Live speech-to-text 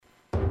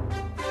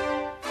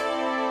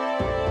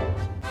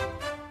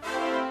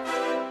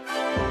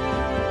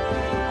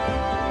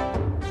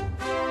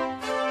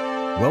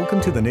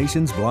Welcome to the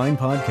Nation's Blind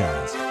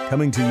Podcast,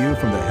 coming to you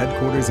from the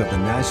headquarters of the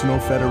National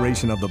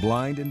Federation of the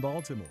Blind in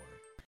Baltimore.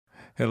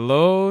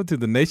 Hello to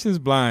the Nation's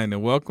Blind,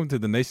 and welcome to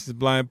the Nation's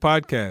Blind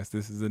Podcast.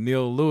 This is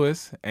Anil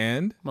Lewis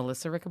and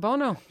Melissa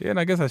Riccobono. Yeah, and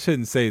I guess I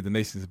shouldn't say the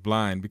Nation's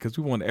Blind because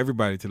we want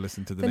everybody to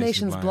listen to the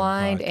Nation's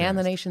Blind Podcast. And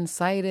the Nation's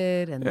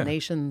Sighted and the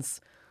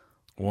Nation's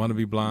Want to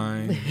be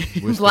blind,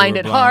 blind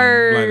at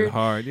heart. Blind at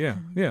heart. Yeah.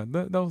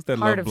 Those that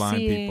Hard love of blind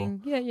seeing.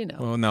 people. Yeah, you know.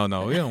 Well,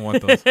 no, we don't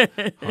want those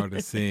hard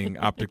of seeing,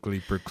 optically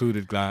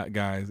precluded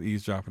guys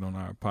eavesdropping on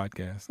our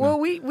podcast. No. Well,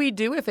 we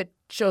do if it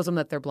shows them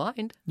that they're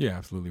blind. Yeah,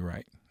 absolutely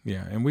right.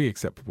 Yeah, and we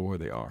accept people where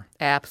they are.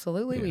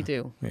 Absolutely, Yeah. we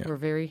do. Yeah. We're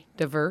very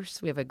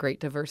diverse. We have a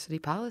great diversity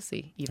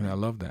policy. Even And I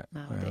love that.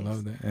 nowadays. I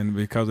love that. And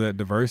because of that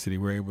diversity,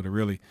 we're able to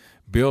really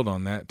build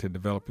on that to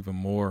develop even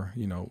more,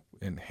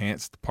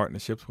 enhanced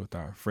partnerships with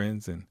our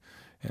friends and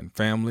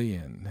family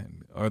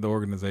and other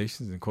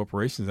organizations and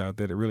corporations out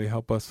there that really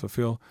help us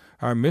fulfill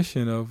our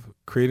mission of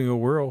creating a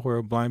world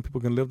where blind people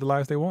can live the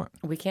lives they want.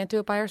 We can't do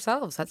it by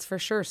ourselves, that's for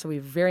sure. So we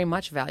very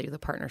much value the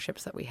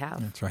partnerships that we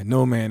have. That's right.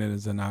 No man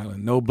is an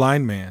island. No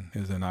blind man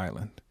is an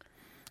island.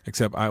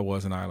 Except I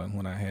was an island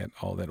when I had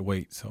all that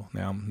weight. So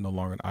now I'm no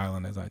longer an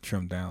island as I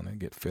trim down and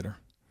get fitter.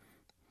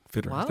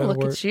 Fitter. Wow, Is that a look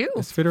word? at you.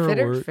 Is fitter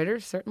a word? Fitter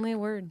is certainly a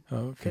word. Oh,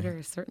 okay. Fitter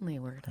is certainly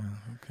a word. Oh,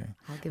 okay.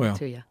 I'll give it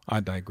to you.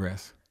 I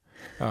digress.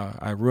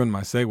 I ruined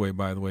my segue,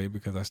 by the way,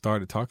 because I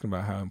started talking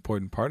about how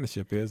important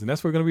partnership is. And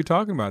that's what we're going to be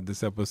talking about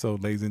this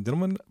episode, ladies and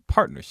gentlemen,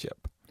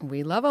 partnership.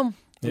 We love them.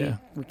 Yeah.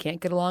 We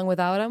can't get along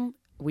without them.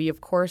 We,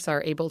 of course,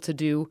 are able to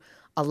do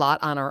a lot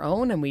on our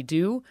own, and we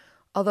do,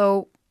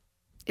 although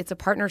it's a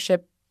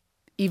partnership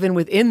even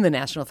within the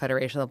National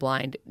Federation of the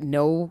Blind.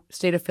 No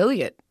state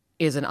affiliate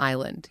is an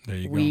island. There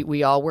you go.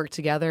 We all work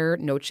together.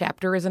 No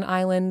chapter is an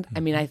island. I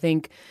mean, I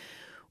think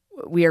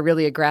we are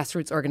really a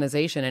grassroots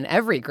organization, and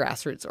every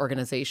grassroots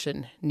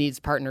organization needs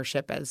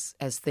partnership as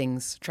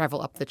things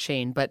travel up the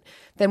chain. But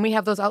then we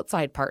have those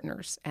outside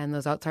partners, and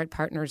those outside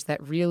partners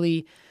that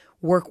really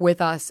work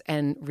with us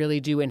and really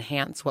do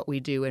enhance what we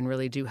do and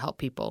really do help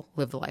people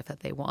live the life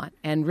that they want.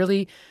 And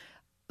really,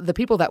 the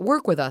people that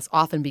work with us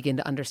often begin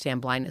to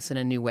understand blindness in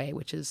a new way,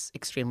 which is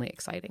extremely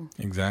exciting.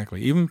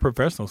 Exactly. Even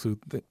professionals who,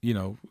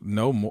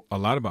 know a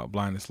lot about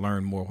blindness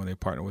learn more when they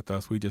partner with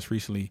us. We just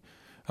recently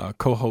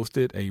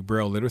co-hosted a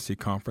Braille literacy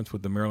conference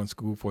with the Maryland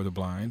School for the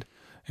Blind.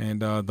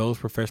 And those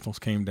professionals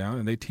came down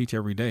and they teach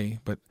every day.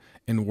 But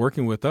in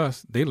working with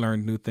us, they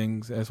learned new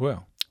things as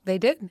well. They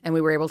did. And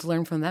we were able to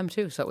learn from them,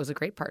 too. So it was a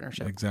great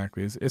partnership.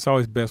 Exactly. It's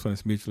always best when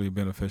it's mutually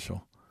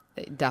beneficial.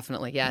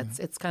 Definitely. Yeah,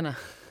 it's kind of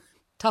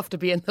tough to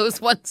be in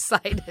those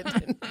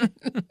one-sided.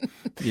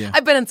 Yeah.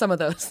 I've been in some of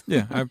those.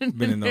 Yeah, I've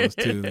been in those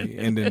too, the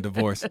end in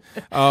divorce.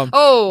 Yeah,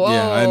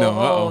 I know.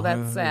 Uh-oh. Oh,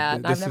 that's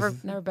sad. I've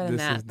never been in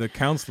This that. is the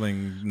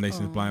Counseling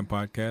Nation's Blind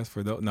Podcast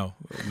for those. No,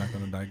 I'm not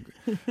going to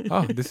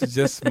digress. This is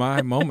just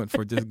my moment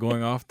for just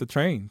going off the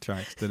train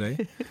tracks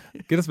today.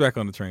 Get us back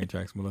on the train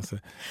tracks,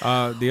 Melissa.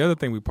 The other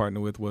thing we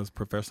partnered with was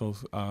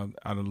professionals out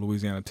of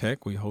Louisiana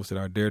Tech. We hosted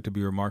our Dare to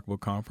Be Remarkable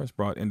conference,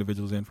 brought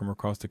individuals in from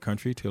across the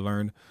country to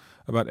learn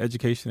about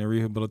education and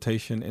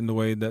rehabilitation in the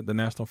way that the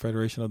National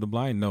Federation of the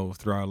Blind knows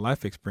through our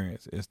life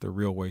experience is the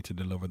real way to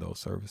deliver those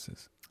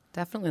services.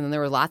 Definitely. And there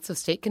were lots of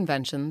state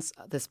conventions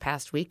this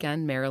past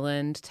weekend: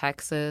 Maryland,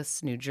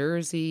 Texas, New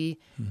Jersey,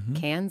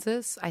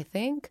 Kansas, I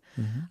think,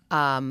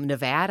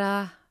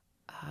 Nevada.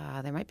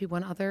 There might be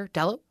one other.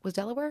 Was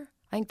Delaware?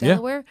 I think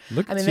Delaware. Yeah.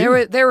 Look I at mean,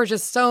 you. there were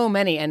just so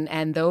many,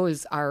 and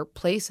those are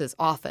places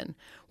often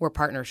where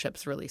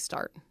partnerships really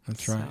start.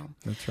 That's right.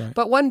 That's right.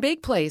 But one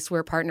big place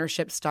where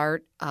partnerships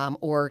start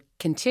or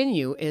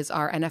continue is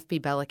our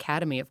NFB Bell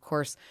Academy. Of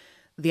course,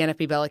 the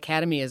NFB Bell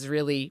Academy is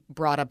really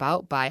brought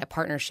about by a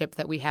partnership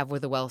that we have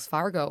with the Wells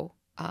Fargo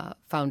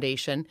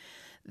Foundation.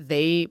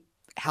 They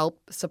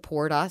help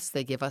support us.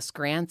 They give us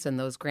grants, and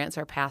those grants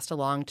are passed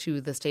along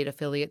to the state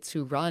affiliates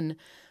who run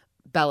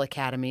Bell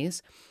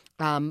Academies.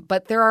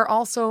 But there are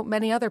also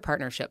many other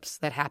partnerships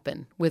that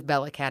happen with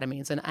Bell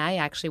Academies. And I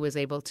actually was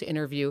able to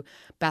interview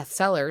Beth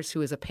Sellers,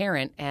 who is a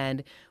parent,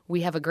 and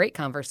we have a great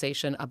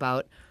conversation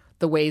about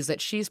the ways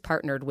that she's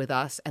partnered with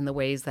us and the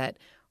ways that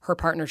her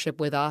partnership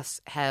with us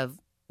have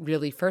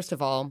really, first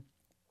of all,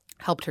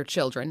 helped her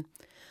children,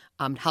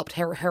 helped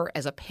her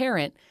as a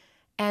parent,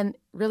 and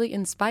really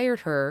inspired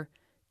her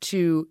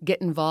to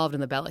get involved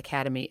in the Bell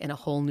Academy in a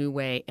whole new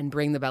way and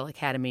bring the Bell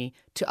Academy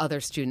to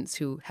other students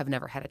who have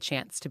never had a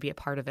chance to be a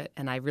part of it.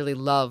 And I really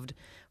loved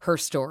her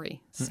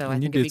story. So I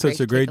and you think it'd be did such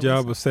a great job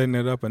listen. of setting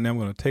it up, and I'm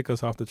going to take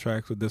us off the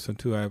tracks with this one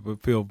too. I would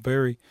feel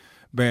very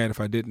bad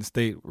if I didn't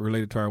state,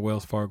 related to our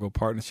Wells Fargo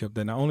partnership,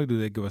 that not only do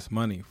they give us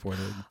money for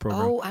the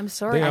program, Oh, I'm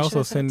sorry. they I also should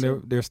have said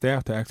send their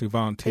staff to actually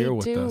volunteer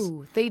with us.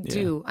 They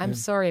do. I'm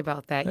sorry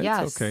about that. That's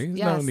Yes. okay. There's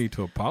yes. no need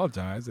to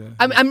apologize.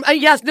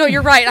 Yes. No,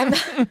 you're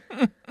right.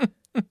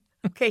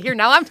 Okay, here,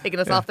 now I'm taking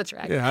us off the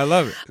track. Yeah, I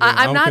love it.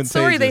 I'm not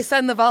sorry they contagious.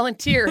 send the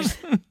volunteers,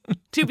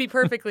 to be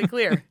perfectly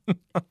clear.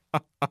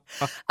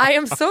 I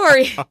am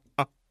sorry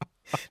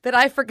that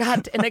I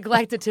forgot and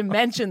neglected to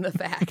mention the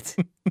fact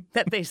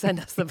that they send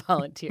us the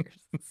volunteers.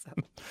 So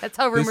that's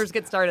how rumors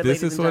get started.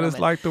 This ladies is and what gentlemen. it's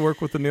like to work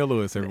with Anil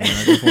Lewis, everyone.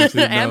 I just want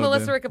you to know and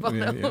Melissa that-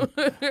 Riccobono.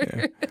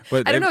 yeah.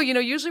 But I don't know.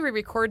 Usually we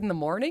record in the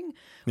morning.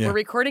 Yeah. We're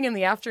recording in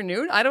the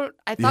afternoon. I thought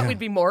Yeah. we'd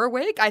be more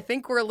awake. I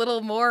think we're a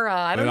little more.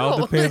 I don't It know.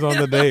 all depends on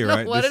the day, I don't know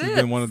right? what This it has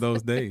is. been one of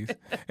those days.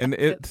 And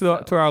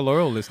to our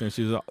loyal listeners,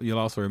 you'll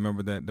also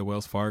remember that the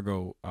Wells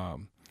Fargo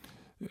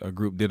a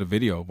group did a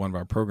video of one of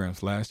our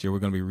programs last year. We're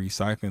going to be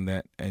recycling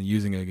that and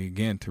using it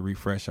again to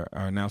refresh our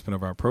announcement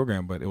of our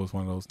program. But it was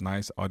one of those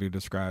nice audio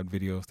described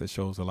videos that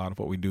shows a lot of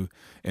what we do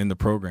in the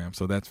program.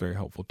 So that's very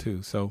helpful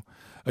too. So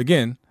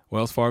again,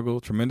 Wells Fargo,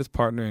 tremendous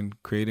partner in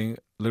creating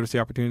literacy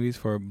opportunities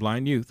for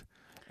blind youth.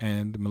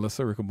 And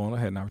Melissa Riccobono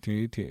had an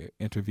opportunity to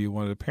interview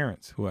one of the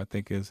parents who I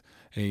think is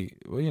a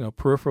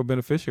peripheral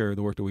beneficiary of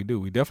the work that we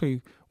do. We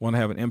definitely want to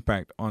have an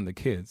impact on the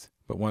kids,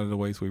 but one of the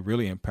ways we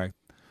really impact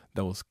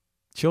those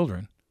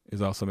children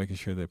is also making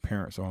sure that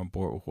parents are on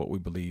board with what we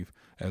believe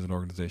as an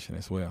organization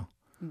as well.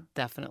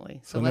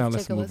 Definitely. So let's now take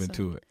let's a move listen.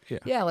 into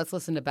it. Yeah, let's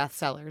listen to Beth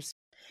Sellers.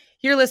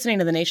 You're listening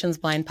to the Nation's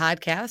Blind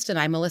Podcast, and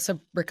I'm Melissa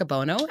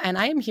Riccobono, and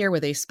I am here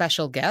with a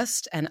special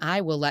guest, and I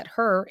will let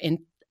her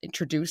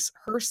introduce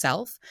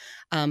herself.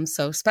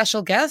 So,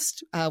 special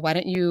guest, why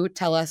don't you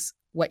tell us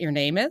what your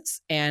name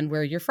is and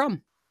where you're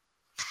from?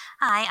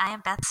 Hi, I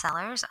am Beth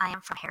Sellers. I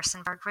am from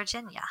Harrisonburg,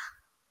 Virginia.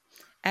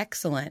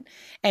 Excellent.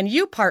 And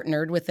you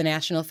partnered with the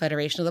National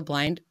Federation of the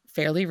Blind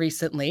fairly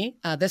recently,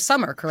 this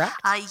summer, correct?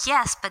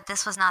 Yes, but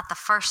this was not the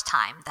first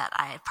time that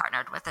I had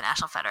partnered with the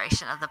National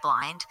Federation of the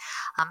Blind.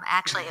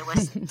 Actually, it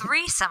was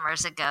 3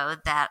 summers ago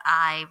that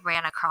I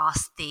ran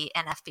across the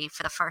NFB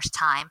for the first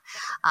time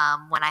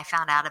when I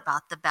found out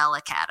about the Bell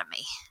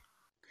Academy.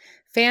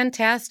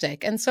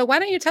 Fantastic. And so why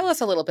don't you tell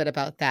us a little bit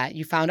about that?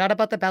 You found out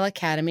about the Bell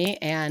Academy,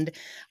 and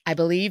I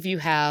believe you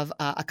have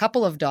a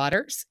couple of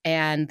daughters,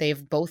 and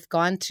they've both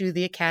gone to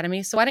the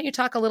Academy. So why don't you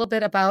talk a little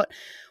bit about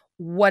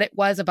what it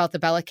was about the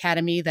Bell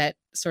Academy that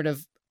sort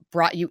of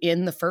brought you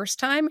in the first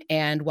time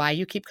and why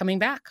you keep coming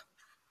back?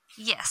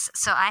 Yes.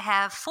 So I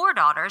have 4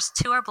 daughters.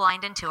 2 are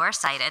blind and 2 are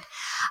sighted.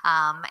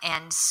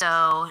 And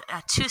so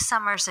 3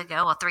 summers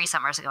ago,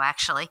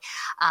 actually,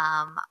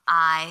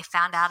 I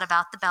found out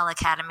about the Bell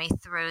Academy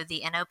through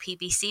the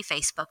NOPBC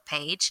Facebook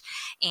page.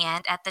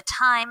 And at the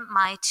time,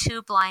 my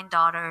 2 blind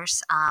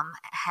daughters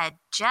had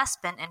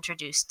just been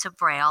introduced to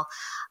Braille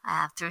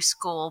through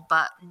school,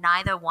 but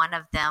neither one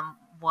of them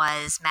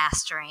was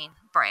mastering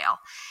Braille.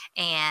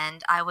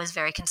 And I was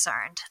very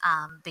concerned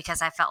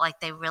because I felt like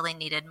they really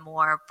needed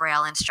more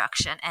Braille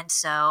instruction. And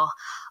so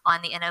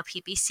on the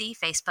NOPBC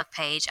Facebook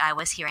page, I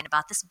was hearing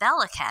about this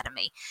Bell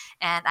Academy,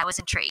 and I was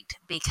intrigued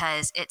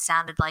because it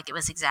sounded like it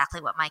was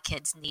exactly what my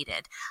kids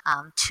needed.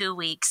 2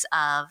 weeks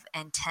of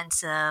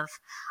intensive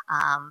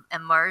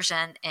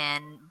immersion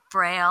in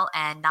Braille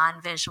and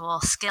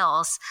non-visual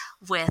skills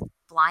with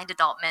blind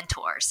adult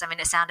mentors. I mean,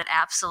 it sounded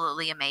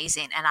absolutely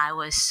amazing, and I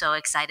was so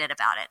excited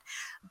about it.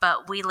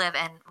 But we live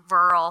in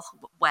rural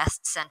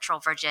West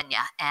Central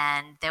Virginia,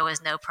 and there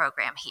was no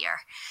program here.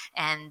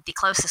 And the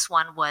closest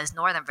one was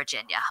Northern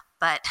Virginia.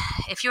 But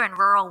if you're in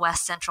rural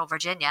West Central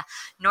Virginia,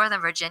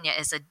 Northern Virginia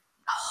is a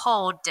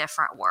whole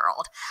different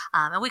world.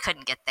 And we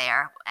couldn't get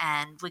there,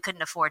 and we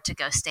couldn't afford to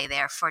go stay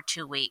there for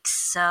 2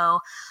 weeks. So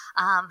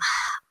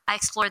I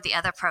explored the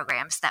other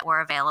programs that were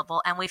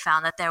available, and we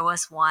found that there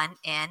was one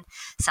in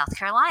South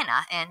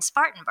Carolina, in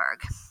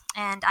Spartanburg.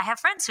 And I have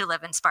friends who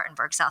live in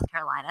Spartanburg, South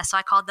Carolina. So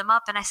I called them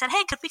up and I said,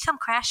 hey, could we come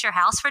crash your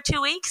house for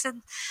 2 weeks?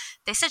 And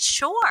they said,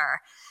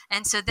 sure.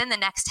 And so then the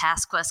next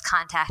task was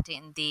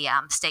contacting the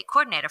state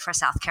coordinator for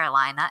South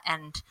Carolina.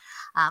 And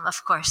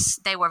of course,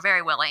 they were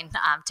very willing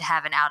to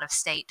have an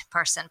out-of-state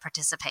person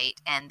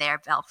participate in their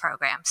Bell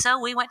program. So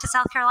we went to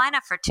South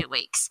Carolina for 2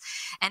 weeks,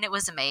 and it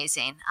was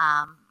amazing.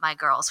 My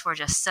girls were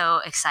just so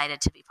excited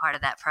to be part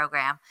of that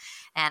program,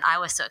 and I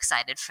was so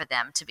excited for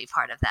them to be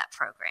part of that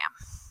program.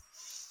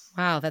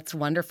 Wow, that's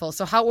wonderful.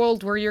 So how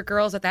old were your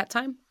girls at that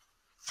time?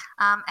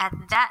 At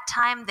that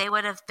time, they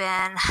would have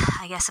been,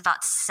 I guess,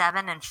 about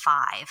 7 and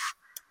 5.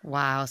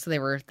 Wow, so they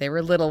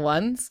were little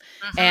ones,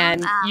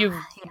 and you've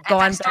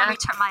gone back.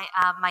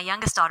 My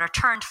youngest daughter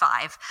turned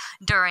 5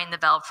 during the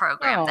Bell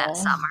program that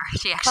summer.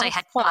 She actually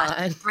had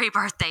 3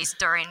 birthdays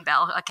during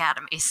Bell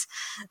Academies.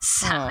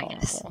 So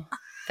yes.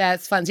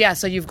 That's fun. Yeah,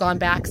 so you've gone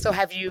back. So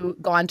have you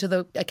gone to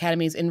the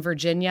academies in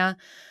Virginia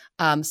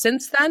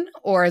since then,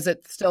 or is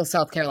it still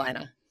South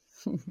Carolina?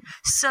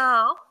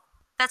 So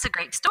that's a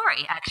great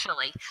story,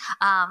 actually.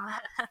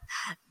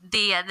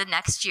 The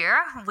next year,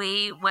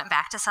 we went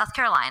back to South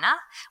Carolina.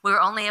 We were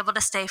only able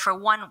to stay for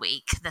 1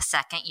 week the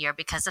second year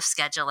because of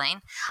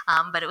scheduling,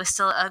 but it was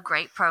still a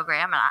great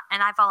program,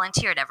 and I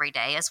volunteered every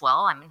day as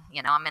well. I mean,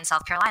 I'm in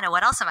South Carolina.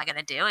 What else am I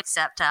going to do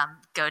except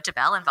go to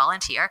Bell and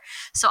volunteer?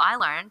 So I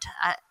learned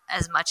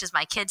as much as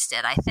my kids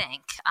did, I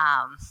think,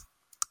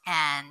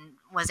 and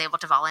was able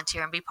to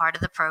volunteer and be part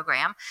of the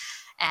program.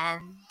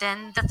 And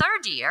then the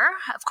third year,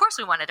 of course,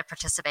 we wanted to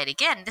participate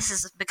again. This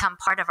has become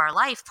part of our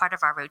life, part of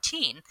our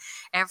routine.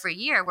 Every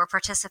year we're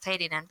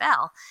participating in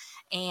Bell.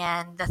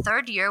 And the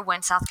third year,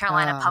 when South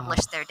Carolina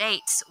published their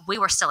dates, we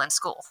were still in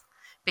school,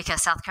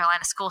 because South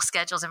Carolina school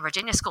schedules and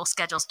Virginia school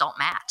schedules don't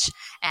match.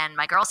 And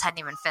my girls hadn't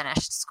even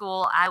finished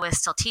school. I was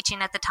still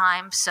teaching at the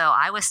time, so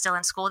I was still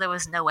in school. There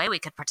was no way we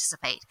could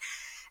participate.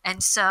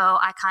 And so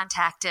I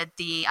contacted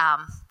the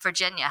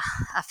Virginia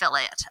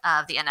affiliate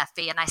of the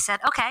NFB, and I said,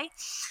 okay,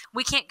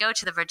 we can't go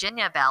to the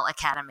Virginia Bell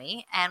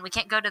Academy, and we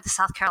can't go to the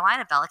South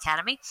Carolina Bell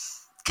Academy.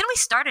 Can we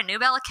start a new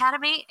Bell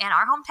Academy in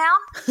our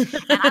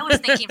hometown? And I was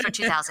thinking for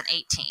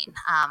 2018.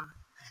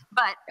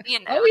 But, the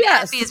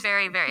NFB is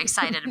very, very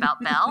excited about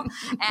Bell.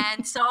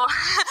 And so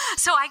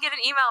I get an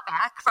email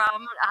back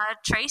from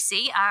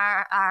Tracy,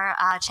 our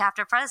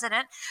chapter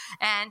president,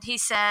 and he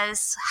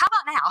says, how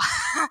about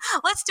now?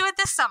 Let's do it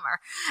this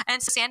summer.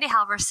 And so Sandy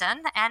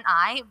Halverson and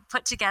I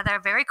put together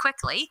very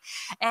quickly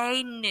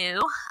a new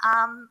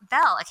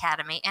Bell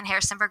Academy in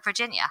Harrisonburg,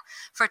 Virginia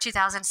for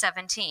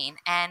 2017.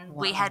 And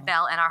we had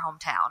Bell in our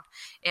hometown.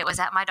 It was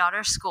at my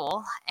daughter's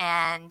school,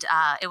 and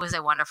it was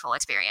a wonderful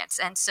experience.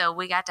 And so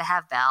we got to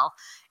have Bell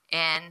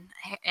in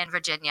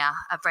Virginia,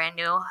 a brand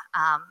new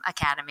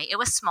academy. It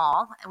was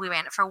small. We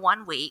ran it for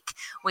 1 week.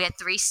 We had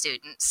 3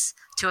 students.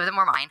 2 of them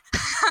were mine.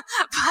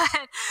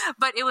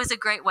 but it was a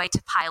great way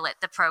to pilot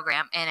the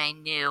program in a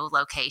new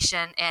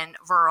location in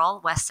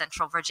rural West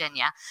Central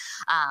Virginia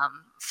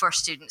for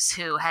students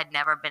who had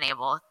never been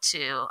able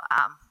to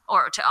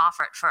or to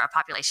offer it for a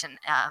population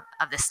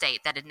of the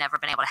state that had never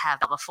been able to have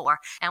Bell before.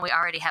 And we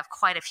already have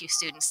quite a few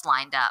students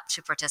lined up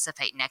to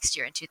participate next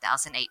year in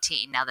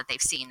 2018, now that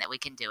they've seen that we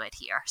can do it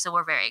here. So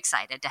we're very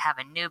excited to have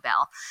a new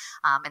Bell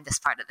in this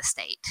part of the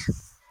state.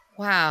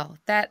 Wow,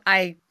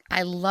 I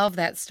love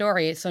that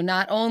story. So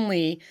not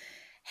only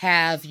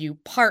have you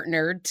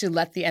partnered to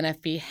let the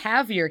NFB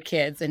have your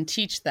kids and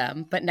teach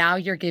them, but now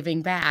you're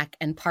giving back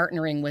and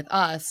partnering with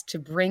us to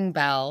bring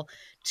Bell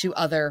to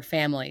other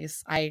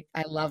families. I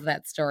love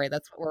that story.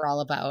 That's what we're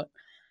all about.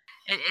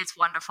 It's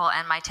wonderful.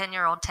 And my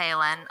 10-year-old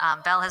Taylin,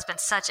 Bell has been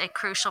such a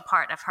crucial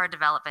part of her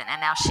development. And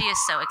now she is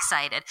so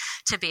excited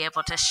to be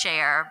able to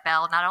share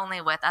Bell not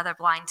only with other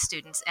blind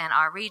students in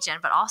our region,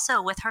 but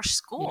also with her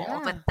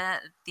school, with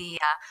the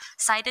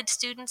sighted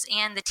students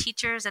and the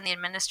teachers and the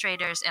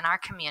administrators in our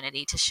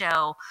community, to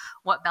show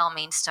what Bell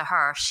means to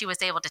her. She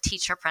was able to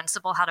teach her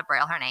principal how to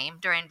braille her name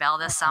during Bell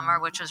this summer,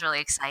 which was really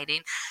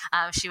exciting.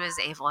 She was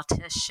able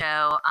to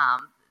show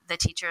the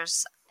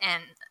teachers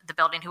in the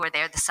building who were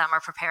there this summer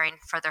preparing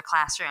for their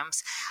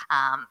classrooms,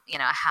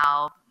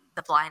 how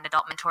the blind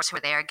adult mentors who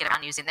were there get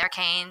around using their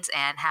canes,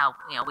 and how,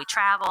 we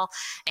travel,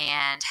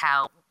 and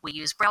how we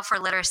use Braille for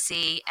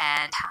literacy,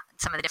 and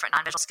some of the different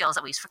non-visual skills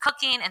that we use for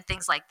cooking and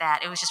things like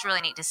that. It was just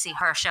really neat to see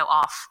her show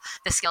off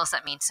the skills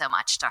that mean so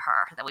much to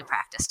her that we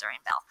practiced during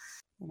Bell.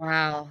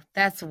 Wow,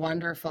 that's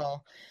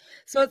wonderful.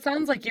 So it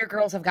sounds like your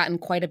girls have gotten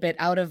quite a bit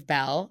out of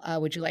Bell.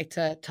 Would you like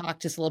to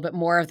talk just a little bit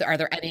more? Are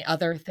there any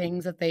other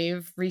things that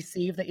they've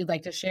received that you'd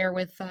like to share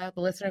with the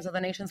listeners of the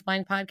Nation's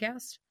Blind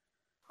podcast?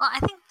 Well, I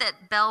think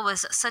that Bell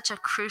was such a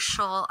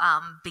crucial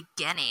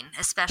beginning,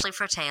 especially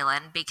for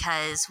Taylin,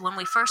 because when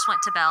we first went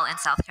to Bell in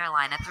South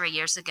Carolina 3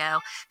 years ago,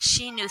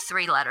 she knew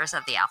 3 letters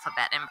of the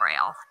alphabet in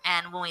Braille.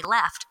 And when we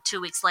left 2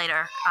 weeks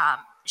later,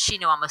 she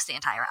knew almost the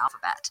entire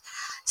alphabet.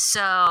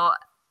 So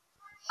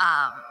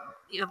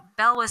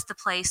Bell was the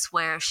place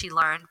where she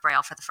learned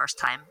Braille for the first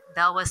time.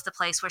 Bell was the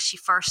place where she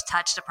first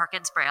touched a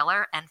Perkins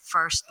Brailler and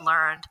first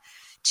learned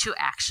to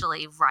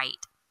actually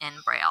write in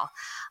Braille.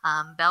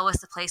 Bell was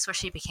the place where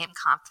she became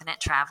confident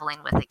traveling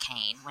with a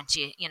cane. When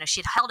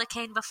she'd held a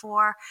cane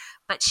before,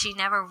 but she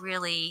never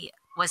really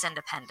was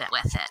independent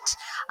with it.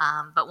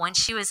 But when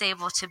she was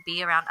able to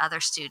be around other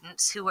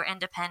students who were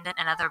independent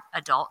and other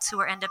adults who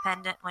were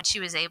independent, when she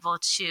was able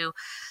to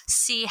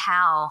see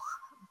how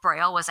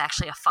Braille was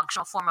actually a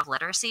functional form of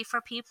literacy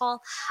for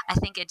people, I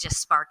think it just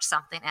sparked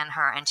something in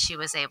her, and she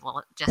was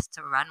able just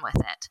to run with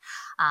it.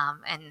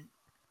 And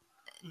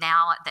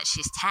now that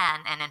she's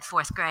 10 and in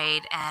 4th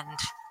grade and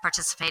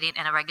participating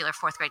in a regular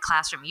 4th grade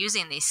classroom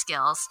using these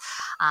skills,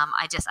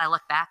 I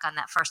look back on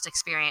that first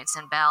experience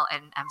in Bell,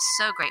 and I'm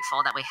so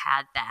grateful that we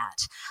had that.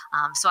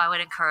 So I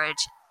would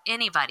encourage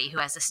anybody who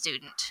has a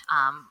student,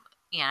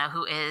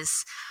 who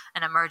is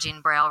an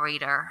emerging Braille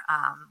reader,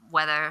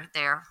 whether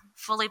they're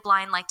fully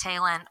blind like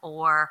Taylin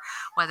or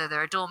whether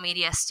they're a dual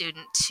media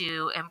student,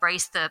 to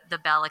embrace the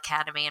Bell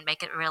Academy and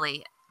make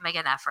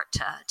an effort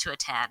to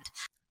attend.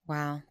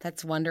 Wow,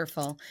 that's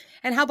wonderful.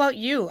 And how about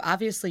you?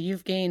 Obviously,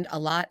 you've gained a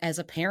lot as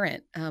a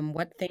parent.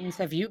 What things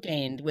have you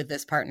gained with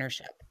this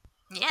partnership?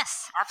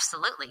 Yes,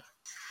 absolutely.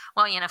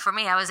 Well, for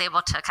me, I was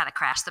able to kind of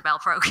crash the Bell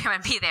program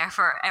and be there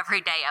for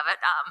every day of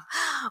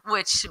it,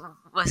 which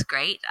was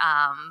great.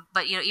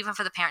 But, even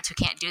for the parents who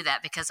can't do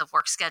that because of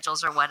work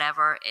schedules or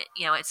whatever,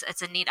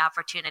 it's a neat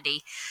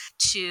opportunity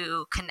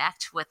to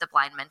connect with the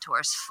blind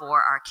mentors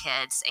for our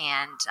kids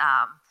and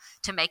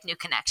to make new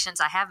connections.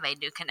 I have made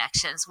new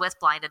connections with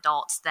blind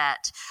adults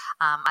that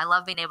I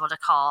love being able to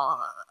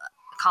call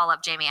call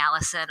up Jamie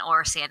Allison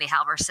or Sandy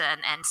Halverson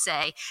and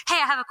say, hey,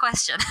 I have a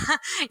question.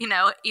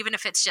 Even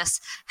if it's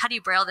just, how do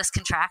you braille this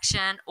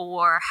contraction,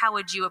 or how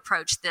would you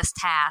approach this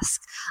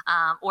task?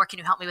 Or can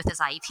you help me with this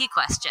IEP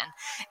question?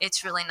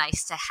 It's really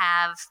nice to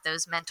have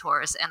those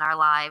mentors in our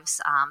lives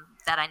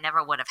that I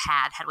never would have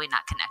had we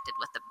not connected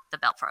with the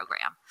Bell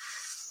program.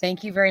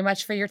 Thank you very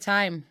much for your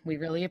time. We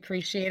really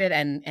appreciate it.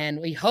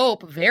 And we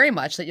hope very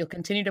much that you'll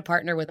continue to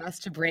partner with us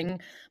to bring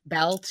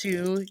Bell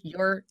to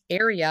your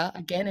area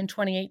again in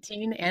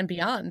 2018 and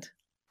beyond.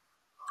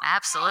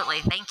 Absolutely.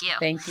 Thank you.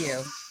 Thank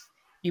you.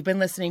 You've been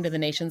listening to the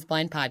Nation's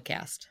Blind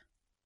Podcast.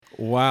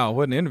 Wow,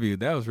 what an interview.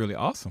 That was really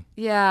awesome.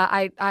 Yeah,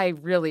 I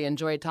really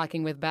enjoyed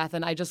talking with Beth,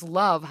 and I just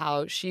love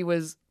how she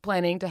was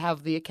planning to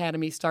have the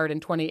Academy start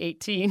in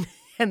 2018.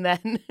 And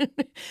then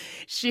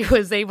she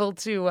was able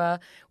to,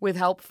 with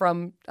help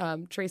from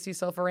Tracy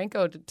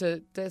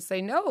Sulfurenko, to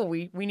say, no,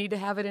 we need to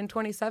have it in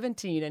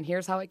 2017, and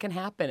here's how it can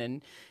happen.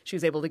 And she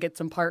was able to get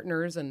some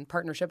partners and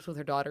partnerships with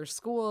her daughter's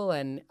school,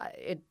 and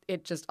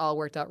it just all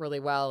worked out really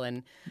well.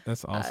 And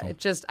that's awesome.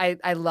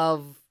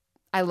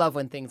 I love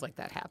when things like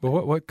that happen.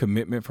 But what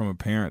commitment from a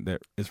parent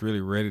that is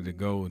really ready to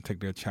go and take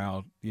their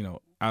child,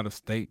 out of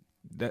state.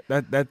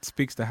 That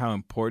speaks to how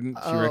important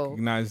she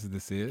recognizes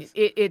this is.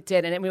 It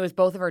did. And it was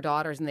both of her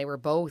daughters, and they were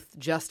both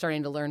just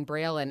starting to learn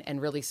Braille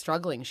and really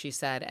struggling, she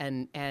said.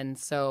 And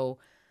so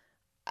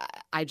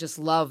I just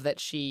love that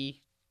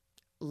she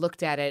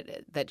looked at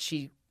it, that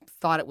she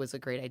thought it was a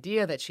great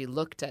idea, that she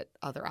looked at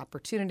other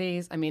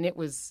opportunities. I mean,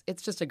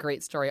 it's just a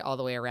great story all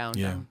the way around.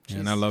 Yeah,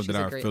 and I love that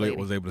our affiliate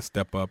was able to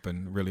step up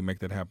and really make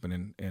that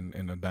happen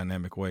in a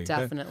dynamic way.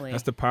 Definitely.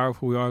 That's the power of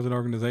who we are as an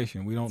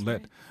organization. We don't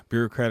let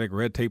bureaucratic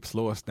red tape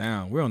slow us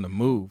down. We're on the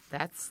move.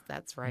 That's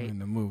right. We're in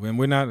the move. And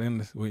we're not in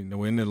this,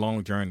 we're in the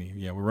long journey.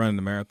 Yeah, we're running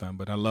the marathon,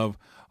 but I love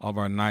all of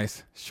our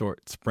nice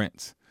short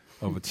sprints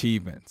of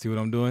achievement. See what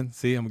I'm doing?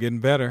 See, I'm getting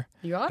better.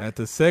 You are? That's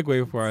a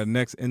segue for our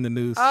next In the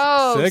News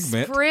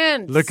segment.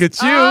 Sprint. Look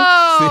at you.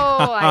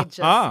 Oh, I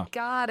just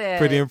got it.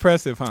 Pretty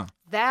impressive, huh?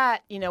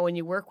 That, when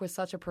you work with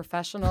such a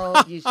professional,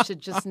 you should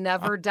just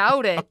never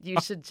doubt it. You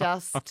should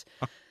just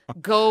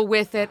go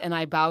with it, and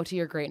I bow to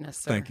your greatness,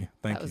 sir. Thank you.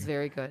 That was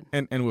very good.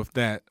 And with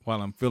that,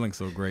 while I'm feeling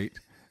so great,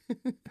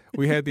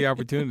 we had the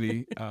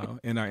opportunity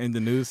in our In the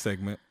News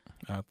segment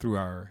through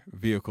our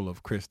vehicle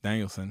of Chris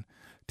Danielson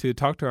to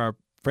talk to our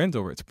friends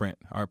over at Sprint,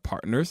 our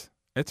partners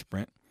at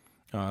Sprint.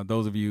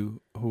 Those of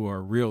you who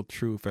are real,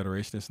 true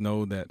Federationists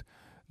know that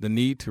the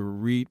need to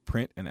read,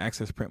 print, and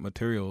access print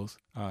materials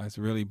has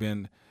really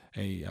been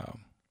a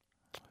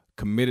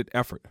committed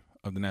effort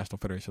of the National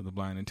Federation of the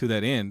Blind. And to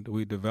that end,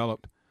 we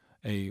developed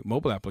a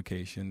mobile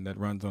application that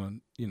runs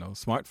on a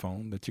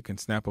smartphone that you can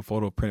snap a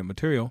photo of printed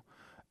material,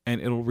 and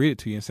it'll read it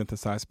to you in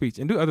synthesized speech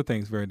and do other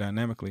things very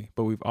dynamically.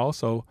 But we've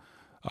also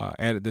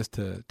added this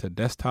to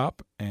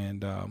desktop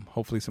and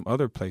hopefully some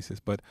other places.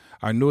 But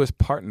our newest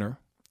partner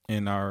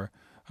in our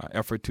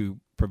effort to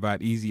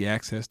provide easy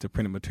access to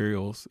printed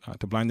materials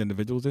to blind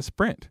individuals is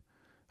Sprint.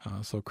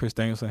 So Chris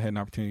Danielson had an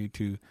opportunity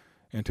to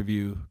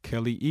interview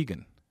Kelly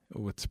Egan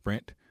with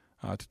Sprint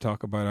to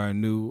talk about our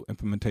new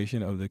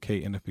implementation of the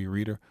KNFB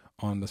Reader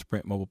on the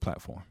Sprint mobile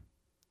platform.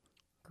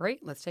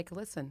 Great. Let's take a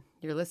listen.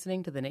 You're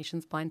listening to the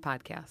Nation's Blind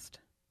Podcast.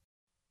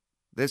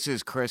 This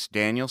is Chris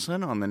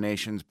Danielson on the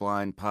Nation's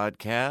Blind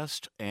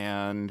Podcast,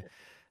 and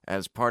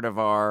as part of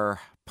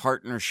our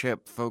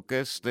partnership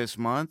focus this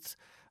month,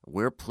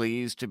 we're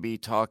pleased to be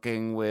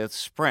talking with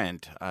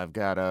Sprint. I've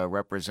got a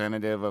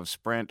representative of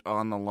Sprint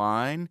on the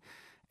line,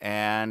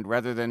 and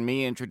rather than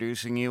me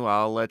introducing you,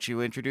 I'll let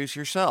you introduce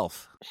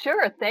yourself.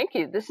 Sure, thank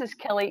you. This is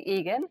Kelly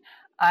Egan.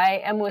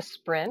 I am with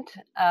Sprint.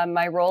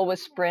 My role with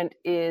Sprint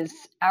is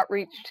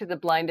outreach to the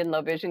blind and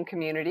low vision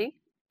community,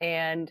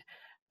 and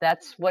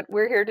that's what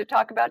we're here to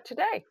talk about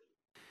today.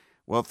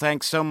 Well,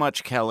 thanks so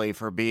much, Kelly,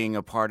 for being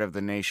a part of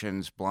the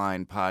Nation's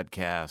Blind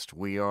Podcast.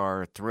 We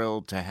are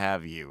thrilled to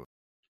have you.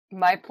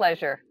 My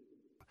pleasure.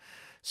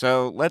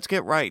 So let's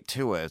get right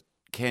to it.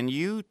 Can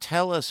you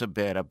tell us a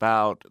bit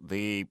about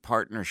the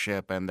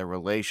partnership and the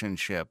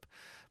relationship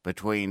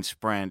between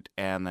Sprint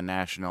and the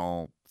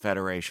National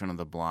Federation of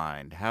the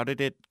Blind? How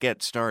did it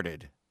get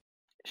started?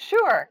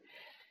 Sure.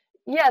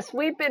 Yes,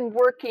 we've been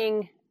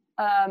working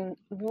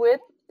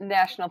with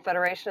National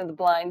Federation of the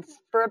Blind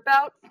for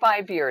about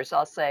 5 years,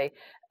 I'll say.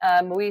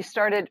 We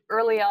started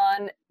early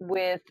on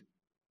with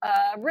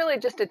really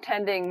just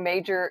attending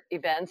major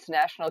events,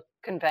 national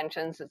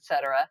conventions,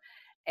 etc.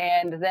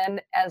 And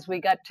then as we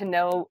got to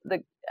know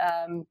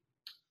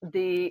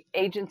the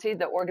agency,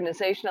 the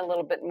organization a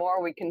little bit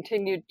more, we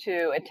continued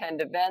to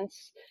attend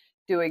events,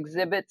 do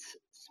exhibits,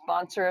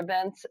 sponsor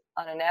events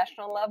on a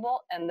national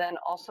level, and then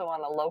also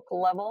on a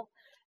local level.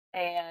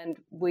 And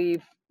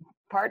we've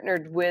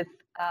partnered with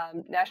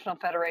National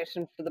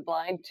Federation for the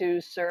Blind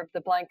to serve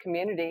the blind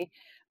community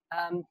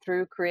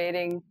through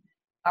creating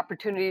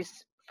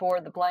opportunities for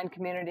the blind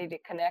community to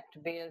connect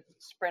via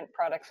Sprint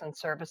products and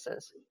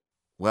services.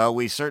 Well,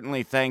 we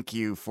certainly thank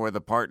you for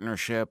the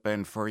partnership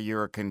and for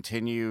your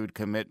continued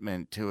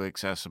commitment to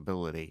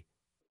accessibility.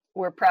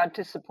 We're proud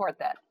to support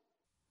that.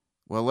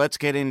 Well, let's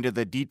get into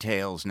the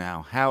details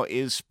now. How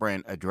is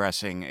Sprint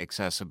addressing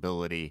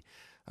accessibility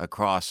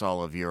across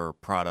all of your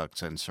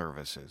products and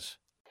services?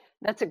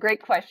 That's a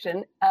great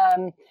question.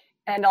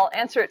 And I'll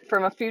answer it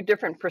from a few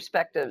different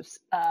perspectives.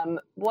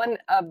 One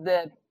of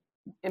the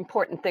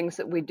important things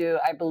that we do,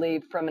 I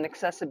believe, from an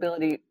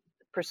accessibility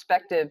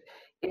perspective,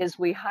 is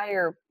we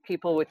hire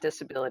people with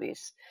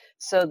disabilities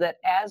so that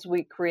as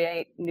we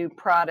create new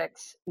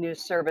products, new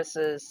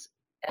services,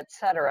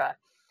 etc.,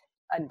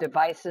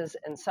 devices,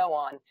 and so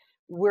on,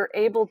 we're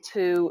able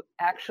to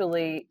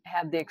actually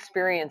have the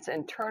experience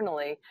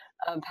internally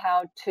of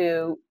how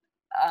to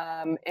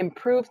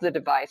improve the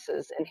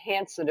devices,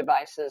 enhance the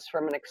devices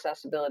from an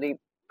accessibility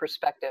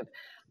perspective.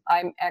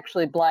 I'm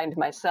actually blind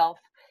myself,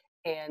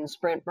 and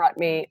Sprint brought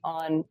me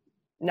on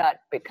not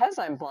because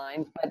I'm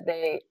blind, but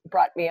they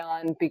brought me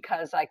on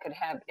because I could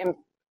have an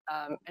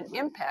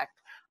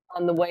impact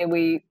on the way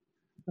we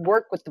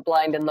work with the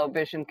blind and low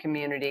vision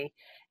community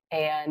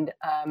and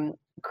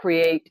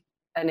create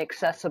an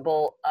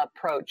accessible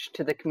approach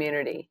to the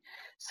community.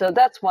 So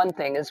that's one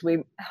thing, is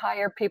we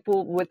hire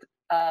people with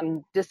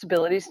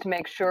disabilities to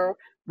make sure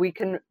we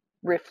can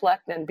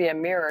reflect and be a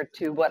mirror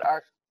to what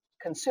our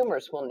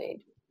consumers will need.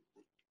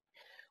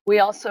 We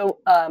also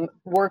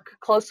work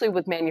closely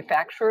with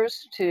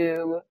manufacturers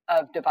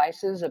of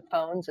devices, of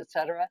phones, et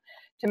cetera,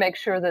 to make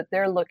sure that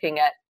they're looking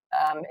at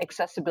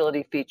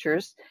accessibility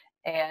features,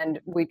 and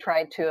we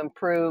try to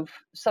improve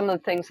some of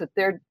the things that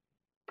they're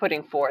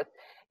putting forth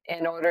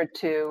in order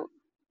to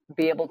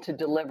be able to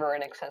deliver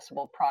an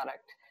accessible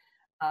product.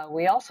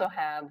 We also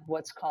have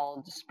what's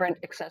called Sprint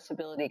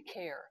Accessibility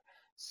Care.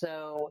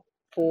 So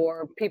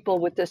for people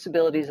with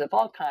disabilities of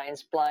all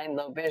kinds, blind,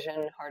 low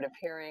vision, hard of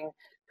hearing,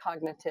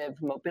 cognitive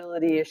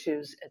mobility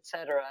issues,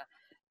 etc.,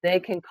 they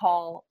can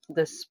call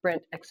the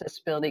Sprint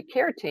Accessibility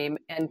Care team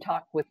and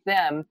talk with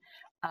them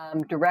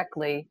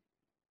directly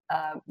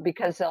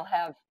because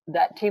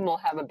that team will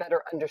have a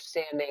better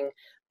understanding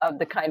of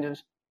the kind of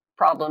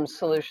problems,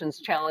 solutions,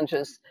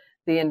 challenges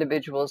the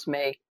individuals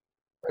may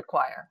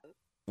require.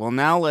 Well,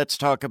 now let's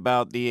talk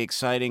about the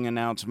exciting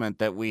announcement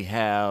that we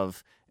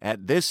have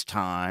at this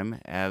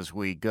time as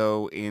we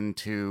go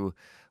into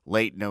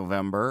late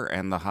November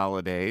and the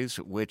holidays,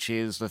 which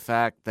is the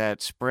fact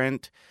that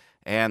Sprint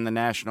and the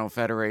National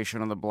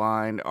Federation of the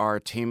Blind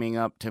are teaming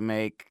up to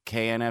make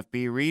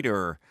KNFB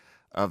Reader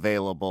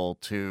available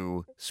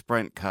to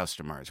Sprint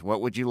customers.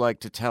 What would you like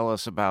to tell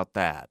us about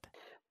that?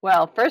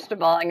 Well, first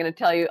of all, I'm going to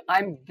tell you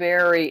I'm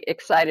very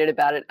excited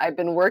about it. I've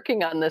been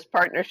working on this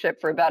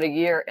partnership for about a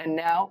year, and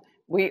now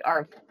we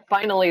are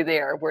finally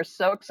there. We're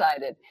so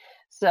excited.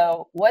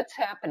 So what's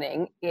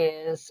happening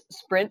is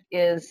Sprint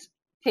is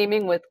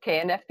teaming with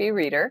KNFB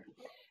Reader,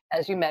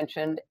 as you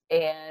mentioned,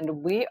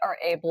 and we are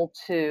able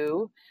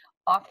to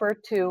offer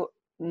to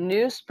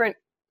new Sprint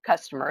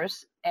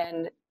customers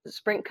and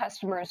Sprint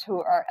customers who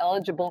are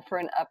eligible for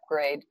an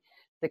upgrade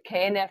the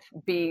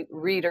KNFB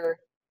Reader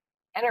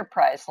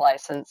Enterprise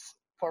license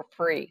for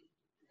free.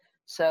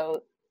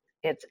 So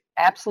it's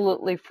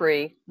absolutely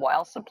free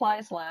while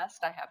supplies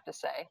last, I have to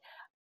say,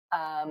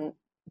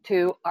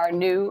 to our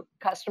new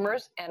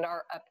customers and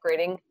our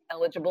upgrading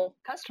eligible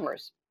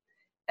customers.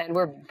 And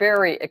we're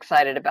very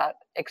excited about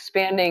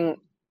expanding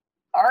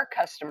our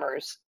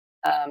customers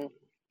and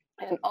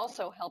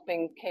also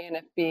helping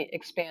KNFB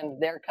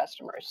expand their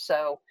customers.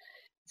 So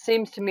it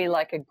seems to me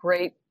like a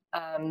great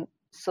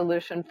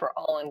solution for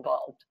all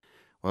involved.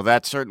 Well,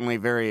 that's certainly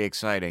very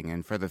exciting.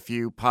 And for the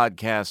few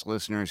podcast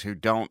listeners who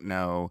don't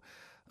know,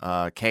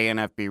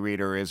 KNFB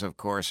Reader is, of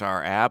course,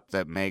 our app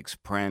that makes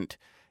print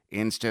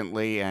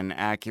instantly and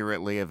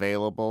accurately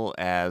available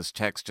as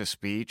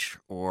text-to-speech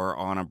or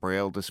on a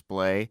Braille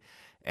display.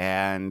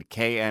 And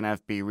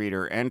KNFB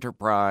Reader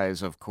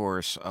Enterprise, of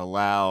course,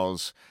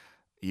 allows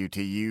you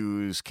to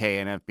use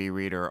KNFB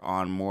Reader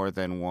on more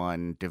than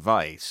one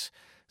device.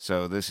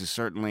 So this is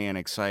certainly an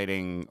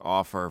exciting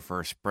offer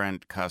for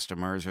Sprint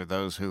customers or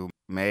those who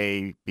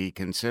may be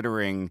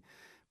considering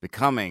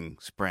becoming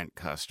Sprint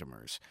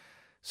customers.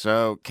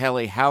 So,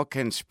 Kelly, how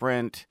can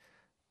Sprint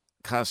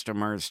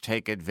customers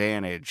take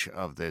advantage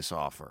of this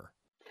offer?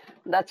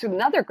 That's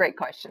another great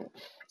question.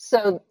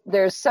 So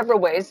there's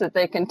several ways that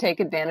they can take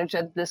advantage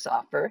of this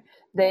offer.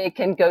 They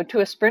can go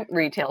to a Sprint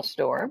retail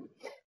store.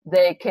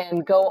 They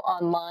can go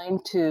online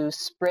to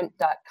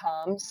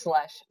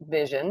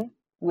sprint.com/vision,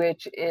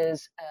 which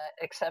is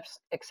an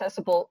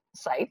accessible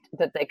site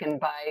that they can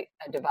buy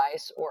a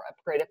device or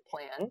upgrade a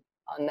plan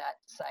on that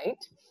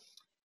site.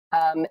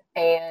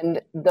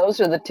 And those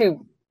are the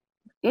two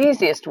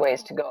easiest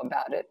ways to go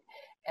about it.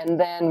 And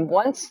then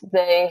once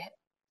they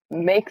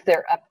make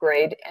their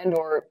upgrade and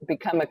or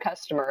become a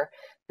customer,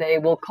 they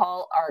will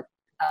call our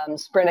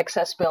Sprint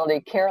Accessibility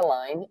Care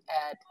line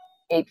at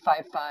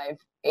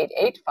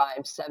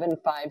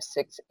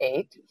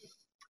 855-885-7568.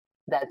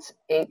 That's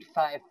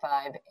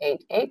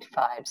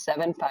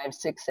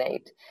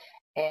 855-885-7568.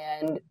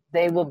 And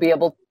they will be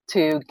able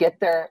to get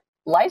their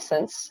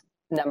license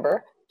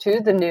number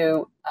to the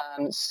new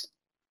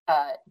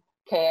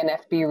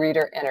KNFB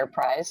Reader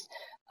Enterprise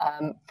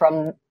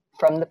from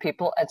from the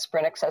people at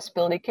Sprint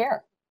Accessibility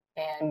Care.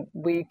 And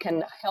we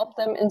can help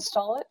them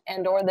install it,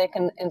 and or they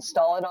can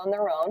install it on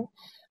their own.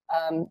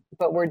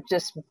 But we're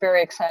just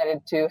very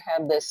excited to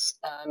have this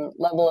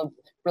level of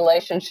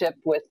relationship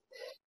with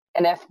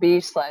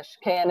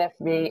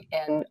NFB/KNFB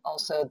and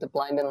also the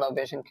blind and low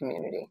vision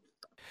community.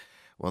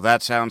 Well,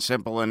 that sounds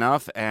simple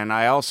enough. And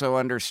I also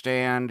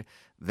understand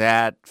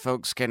that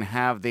folks can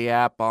have the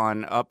app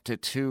on up to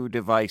 2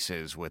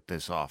 devices with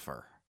this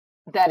offer.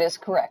 That is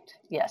correct,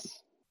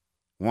 yes.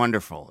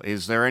 Wonderful.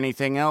 Is there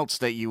anything else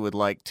that you would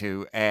like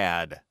to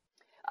add?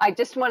 I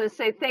just want to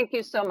say thank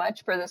you so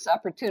much for this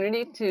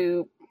opportunity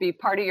to be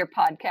part of your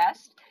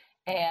podcast.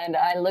 And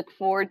I look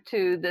forward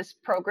to this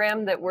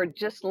program that we're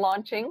just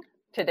launching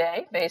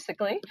today,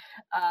 basically,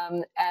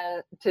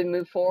 to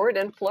move forward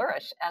and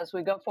flourish as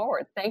we go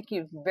forward. Thank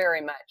you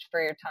very much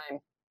for your time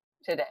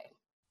today.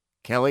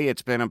 Kelly,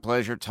 it's been a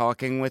pleasure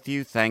talking with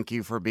you. Thank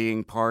you for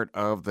being part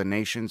of the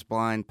Nation's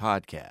Blind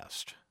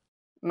podcast.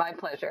 My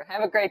pleasure.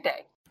 Have a great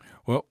day.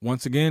 Well,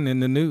 once again, in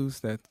the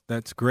news,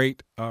 that's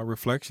great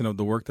reflection of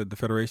the work that the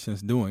Federation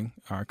is doing,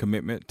 our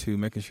commitment to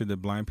making sure that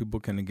blind people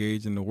can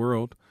engage in the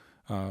world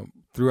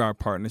through our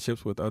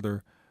partnerships with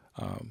other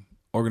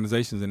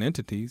organizations and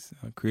entities,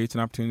 creates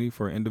an opportunity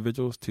for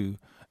individuals to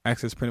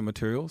access printed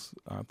materials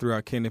through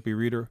our KNFB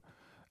Reader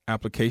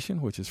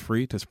application, which is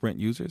free to Sprint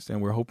users.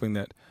 And we're hoping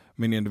that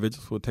many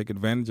individuals will take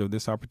advantage of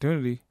this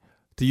opportunity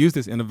to use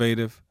this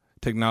innovative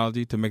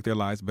technology to make their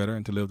lives better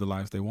and to live the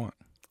lives they want.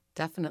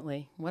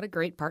 Definitely. What a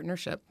great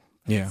partnership.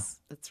 Yeah.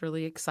 It's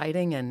really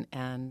exciting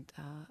and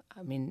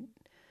I mean,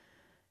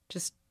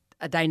 just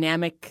a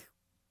dynamic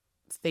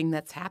thing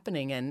that's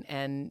happening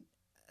and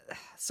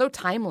so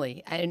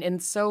timely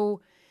and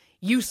so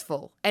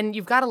useful. And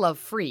you've got to love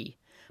free.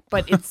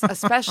 But it's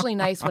especially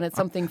nice when it's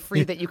something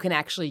free that you can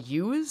actually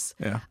use,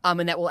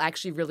 and that will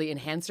actually really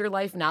enhance your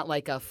life, not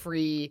like a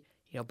free,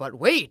 but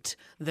wait,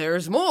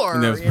 there's more,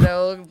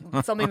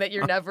 something that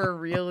you're never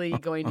really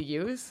going to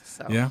use.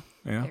 So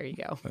there you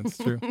go. That's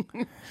true.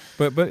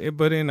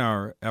 But in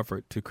our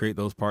effort to create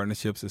those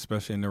partnerships,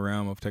 especially in the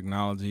realm of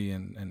technology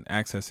and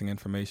accessing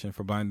information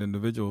for blind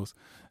individuals,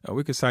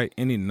 we could cite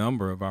any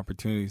number of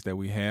opportunities that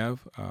we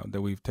have,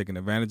 that we've taken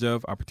advantage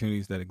of,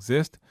 opportunities that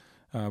exist.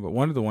 But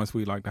one of the ones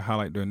we'd like to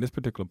highlight during this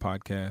particular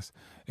podcast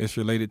is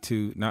related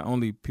to not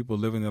only people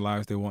living the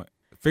lives they want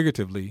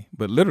figuratively,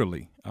 but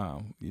literally,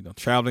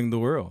 traveling the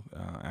world,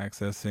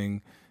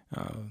 accessing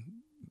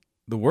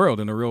the world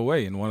in a real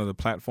way. And one of the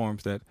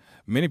platforms that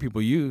many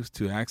people use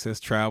to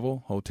access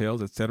travel,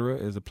 hotels, et cetera,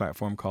 is a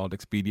platform called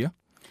Expedia.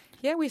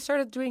 Yeah, we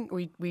started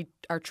we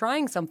are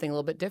trying something a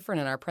little bit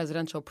different in our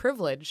presidential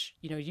privilege.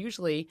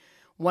 Usually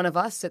one of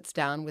us sits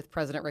down with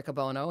President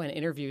Riccobono and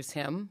interviews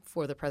him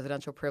for the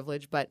presidential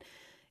privilege. But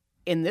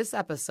in this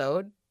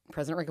episode,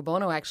 President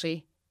Riccobono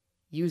actually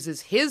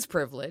uses his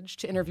privilege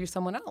to interview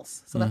someone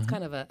else. So that's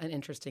kind of an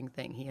interesting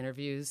thing. He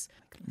interviews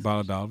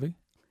Baladavi.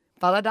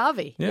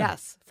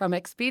 Yes, from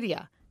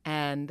Expedia.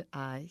 And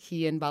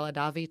he and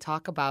Baladavi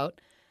talk about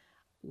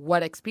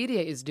what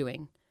Expedia is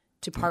doing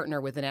to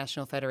partner with the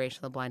National Federation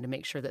of the Blind to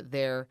make sure that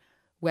their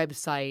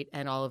website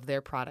and all of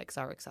their products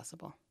are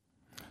accessible.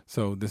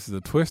 So this is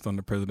a twist on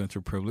the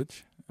presidential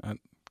privilege. I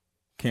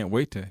can't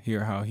wait to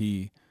hear how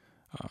he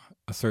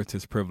asserts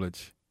his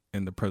privilege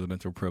in the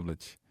presidential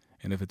privilege,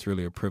 and if it's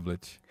really a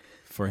privilege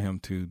for him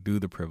to do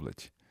the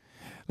privilege.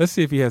 Let's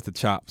see if he has the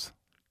chops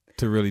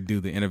to really do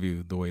the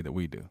interview the way that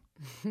we do.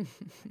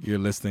 You're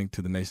listening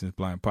to the Nation's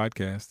Blind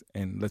podcast,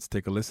 and let's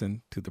take a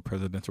listen to the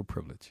presidential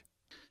privilege.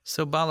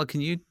 So, Bala,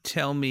 can you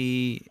tell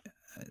me,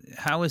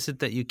 how is it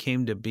that you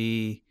came to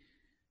be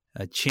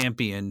a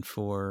champion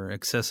for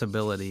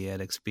accessibility at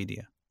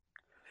Expedia?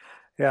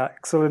 Yeah,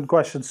 excellent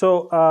question.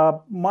 So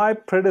my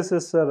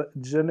predecessor,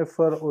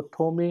 Jennifer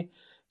Otomi,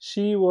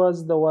 she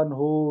was the one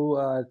who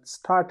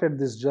started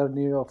this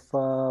journey of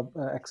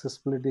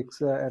accessibility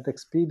at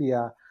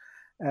Expedia.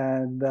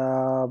 And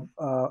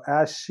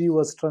as she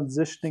was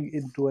transitioning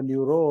into a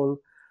new role,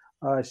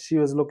 she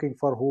was looking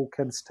for who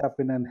can step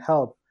in and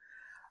help.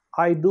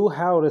 I do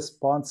have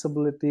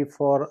responsibility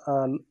for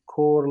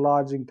core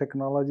lodging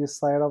technology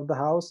side of the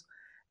house.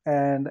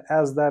 And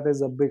as that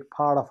is a big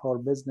part of our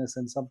business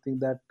and something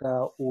that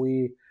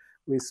we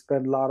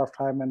spend a lot of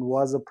time and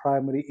was a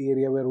primary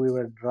area where we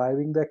were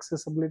driving the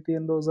accessibility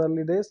in those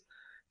early days,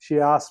 she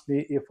asked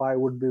me if I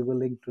would be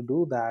willing to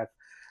do that.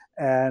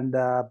 And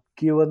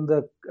given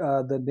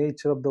the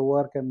nature of the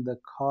work and the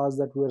cause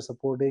that we were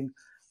supporting,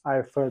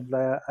 I felt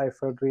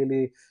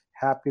really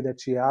happy that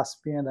she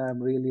asked me, and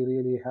I'm really,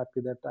 really happy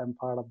that I'm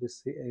part of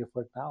this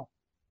effort now.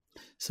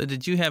 So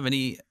did you have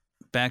any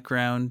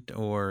background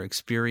or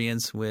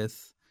experience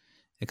with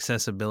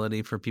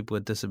accessibility for people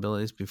with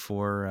disabilities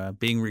before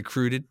being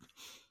recruited?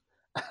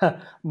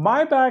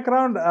 My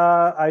background,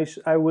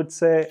 I would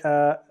say,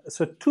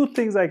 so two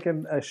things I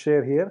can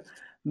share here.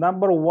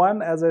 Number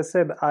one, as I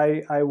said,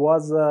 I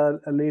was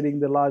leading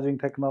the lodging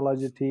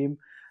technology team,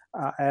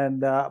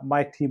 and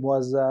my team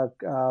was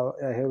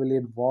heavily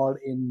involved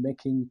in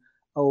making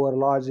our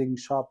lodging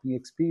shopping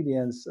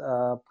experience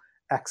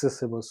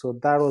accessible. So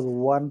that was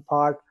one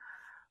part.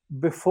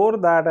 before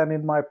that, and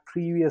in my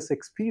previous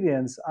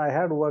experience, I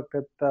had worked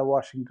at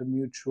Washington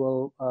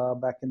Mutual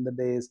back in the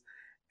days,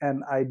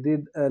 and I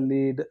did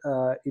lead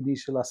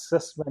initial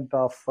assessment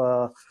of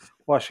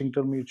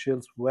Washington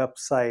Mutual's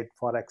website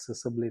for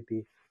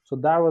accessibility. So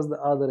that was the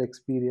other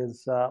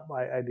experience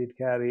I did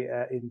carry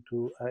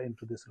into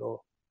this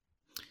role.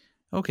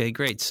 Okay,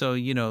 great. So,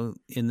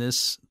 in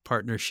this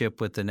partnership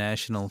with the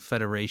National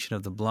Federation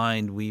of the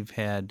Blind, we've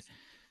had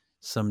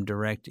some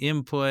direct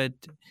input,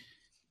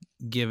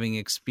 giving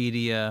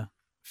Expedia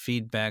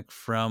feedback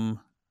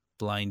from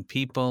blind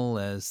people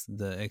as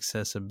the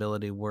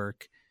accessibility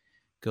work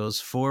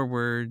goes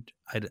forward.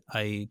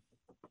 I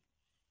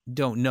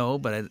don't know,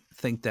 but I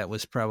think that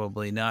was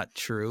probably not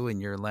true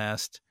in your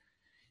last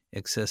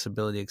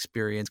accessibility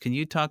experience. Can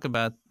you talk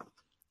about,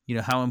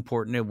 how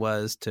important it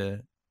was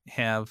to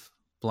have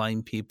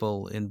blind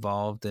people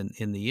involved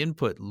in the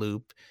input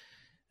loop,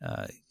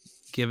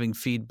 giving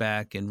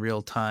feedback in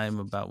real time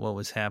about what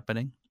was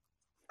happening?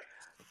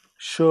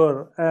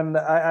 Sure. And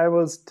I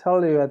will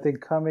tell you, I think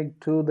coming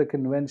to the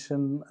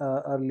convention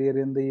earlier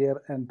in the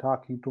year and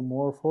talking to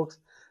more folks,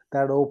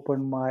 that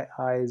opened my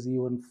eyes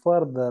even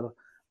further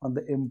on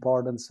the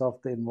importance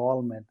of the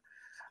involvement.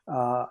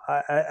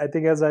 I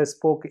think as I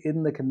spoke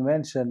in the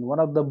convention, one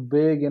of the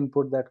big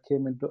input that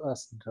came into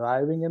us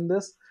driving in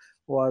this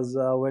was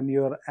when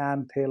your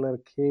Ann Taylor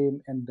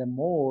came and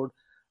demoed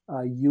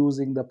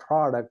using the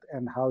product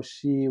and how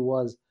she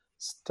was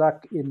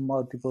stuck in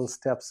multiple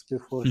steps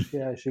before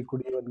she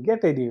could even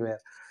get anywhere.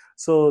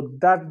 So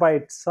that by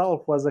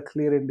itself was a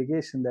clear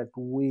indication that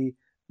we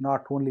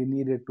not only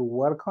needed to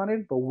work on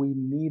it, but we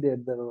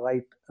needed the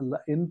right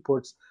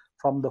inputs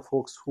from the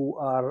folks who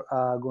are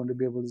going to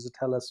be able to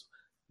tell us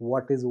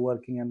what is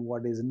working and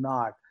what is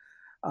not.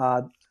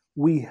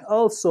 We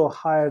also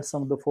hired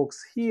some of the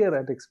folks here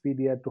at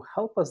Expedia to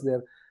help us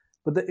there.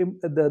 But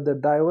the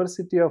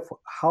diversity of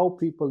how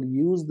people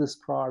use this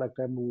product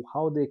and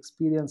how they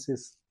experience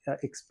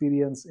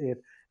it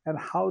and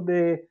how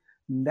they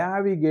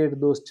navigate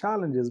those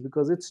challenges,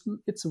 because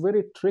it's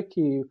very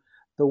tricky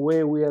the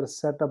way we are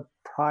set up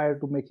prior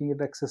to making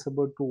it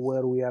accessible to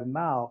where we are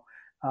now.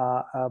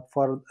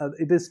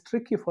 It is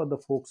tricky for the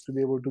folks to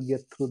be able to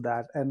get through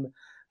that, and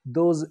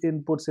those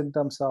inputs in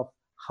terms of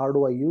how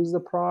do I use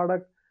the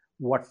product,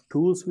 what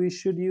tools we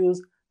should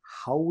use,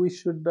 how we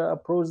should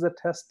approach the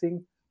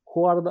testing,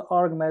 who are the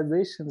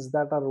organizations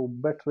that are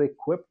better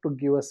equipped to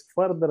give us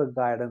further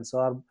guidance,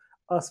 or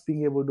us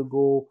being able to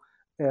go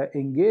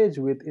engage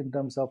with in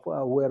terms of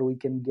where we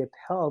can get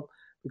help,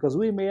 because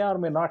we may or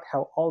may not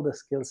have all the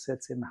skill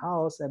sets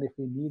in-house, and if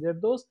we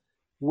needed those,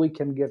 we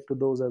can get to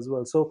those as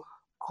well. So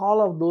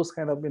all of those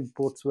kind of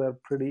inputs were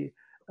pretty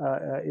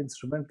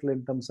instrumental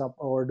in terms of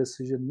our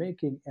decision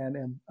making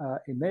and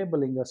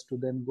enabling us to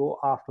then go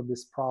after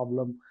this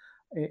problem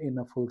in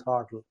a full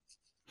throttle.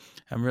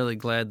 I'm really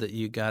glad that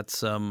you got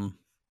some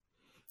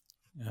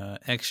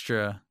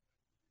extra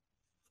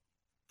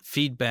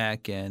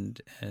feedback and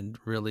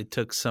really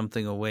took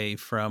something away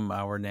from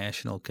our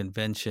national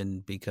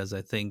convention, because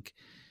I think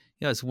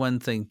it's one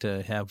thing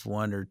to have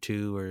 1 or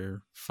 2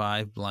 or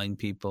 5 blind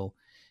people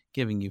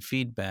giving you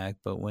feedback,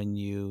 but when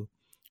you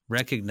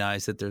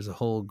recognize that there's a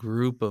whole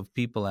group of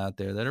people out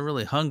there that are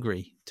really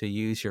hungry to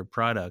use your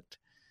product,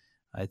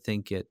 I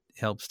think it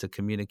helps to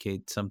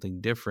communicate something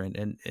different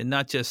and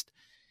not just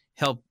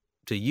help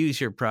to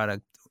use your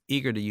product,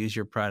 eager to use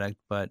your product,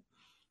 but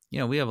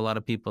we have a lot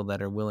of people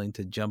that are willing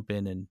to jump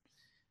in and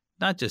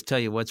not just tell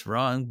you what's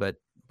wrong, but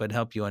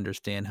help you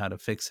understand how to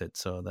fix it.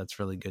 So that's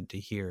really good to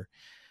hear.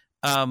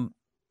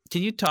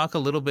 Can you talk a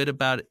little bit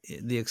about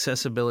the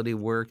accessibility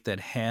work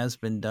that has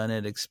been done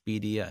at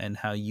Expedia and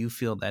how you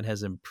feel that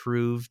has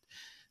improved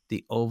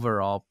the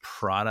overall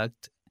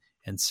product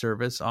and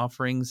service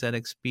offerings at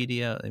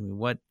Expedia? I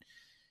mean,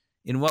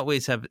 in what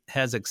ways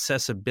has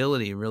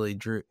accessibility really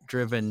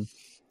driven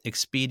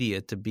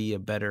Expedia to be a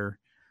better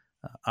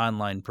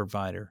online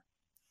provider?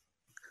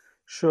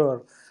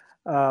 Sure.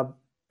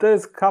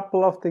 There's a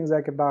couple of things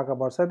I can talk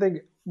about. So I think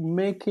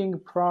making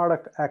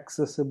product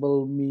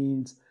accessible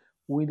means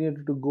we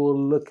needed to go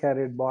look at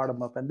it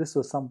bottom up. And this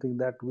was something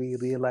that we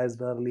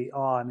realized early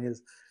on,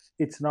 is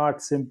it's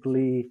not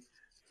simply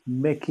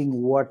making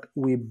what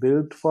we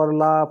built for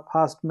the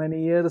past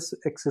many years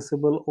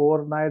accessible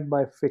overnight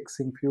by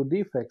fixing few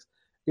defects.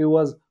 It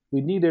was, we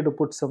needed to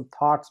put some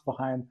thoughts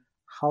behind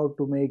how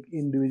to make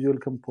individual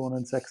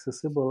components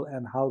accessible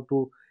and how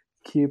to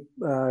keep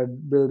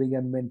building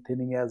and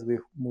maintaining as we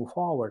move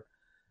forward.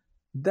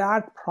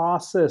 That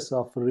process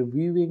of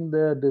reviewing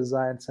the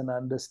designs and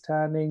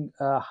understanding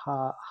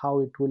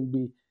how it will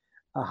be,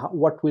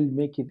 what will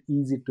make it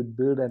easy to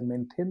build and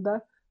maintain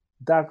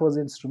that was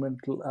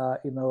instrumental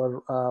in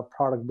our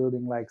product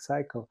building life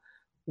cycle.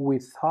 We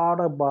thought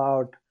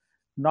about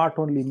not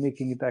only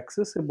making it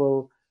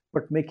accessible,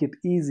 but make it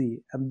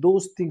easy. And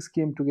those things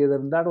came together,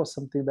 and that was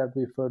something that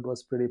we felt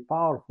was pretty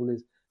powerful.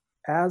 Is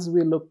as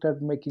we looked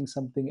at making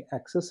something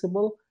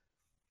accessible,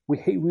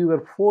 we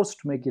were forced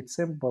to make it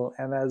simple.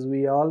 And as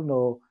we all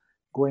know,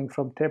 going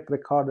from tape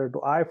recorder to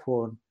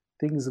iPhone,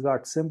 things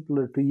got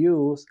simpler to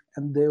use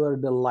and they were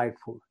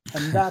delightful.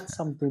 And that's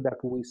something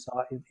that we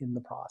saw in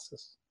the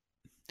process.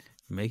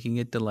 Making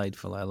it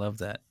delightful. I love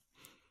that.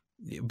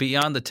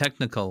 Beyond the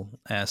technical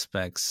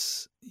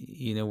aspects,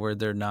 were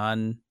there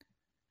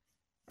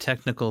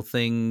non-technical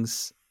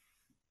things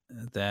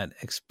that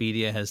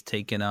Expedia has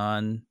taken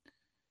on,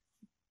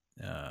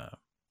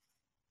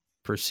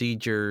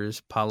 procedures,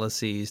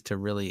 policies to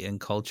really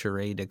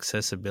enculturate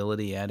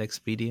accessibility at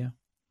Expedia?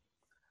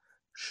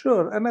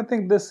 Sure. And I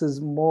think this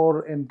is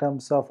more in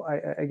terms of,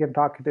 I can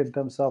talk it in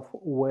terms of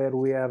where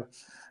we are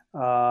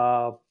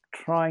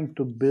trying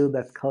to build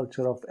that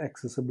culture of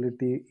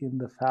accessibility in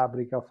the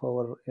fabric of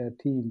our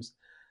teams.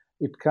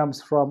 It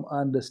comes from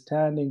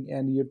understanding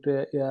and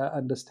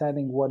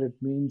understanding what it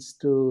means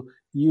to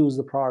use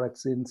the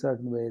products in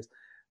certain ways.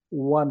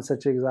 One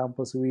such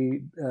example is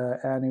we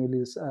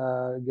annually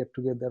get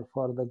together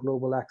for the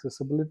Global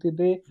Accessibility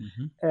Day,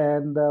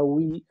 and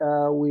we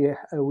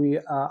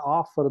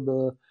offer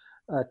the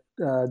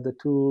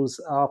tools,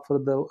 offer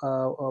the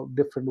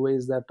different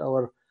ways that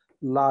our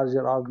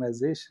larger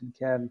organization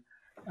can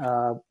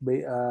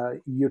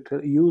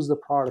use the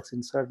products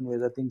in certain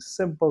ways. I think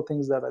simple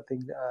things that I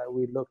think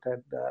we looked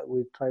at,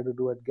 we try to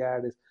do at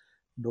GAD is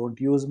don't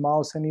use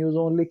mouse and use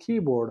only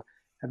keyboard,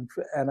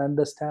 and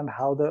understand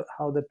how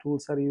the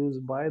tools are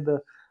used by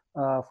the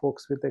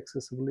folks with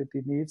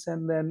accessibility needs,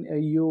 and then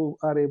you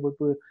are able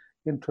to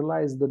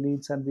internalize the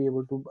needs and be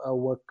able to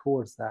work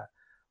towards that.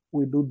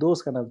 We do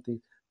those kind of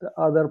things. The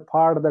other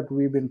part that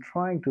we've been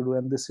trying to do,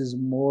 and this is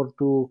more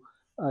to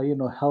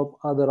help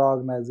other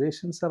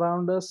organizations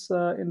around us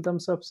in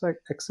terms of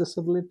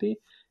accessibility,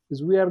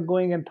 is we are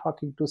going and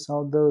talking to some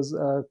of those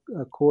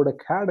code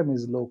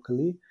academies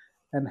locally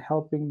and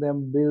helping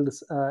them build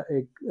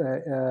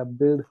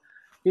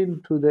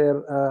into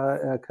their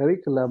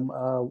curriculum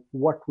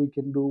what we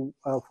can do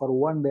for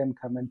one day and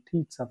come and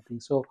teach something.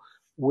 So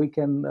we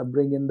can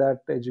bring in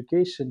that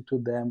education to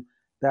them.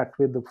 That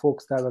way the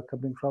folks that are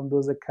coming from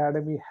those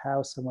academy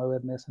have some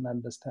awareness and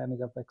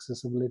understanding of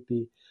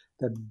accessibility,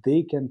 that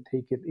they can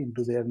take it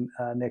into their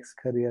next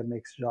career,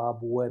 next job,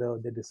 wherever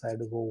they decide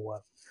to go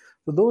work.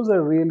 So those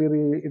are really,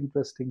 really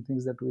interesting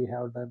things that we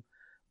have done.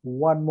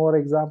 One more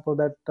example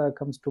that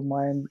comes to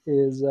mind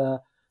is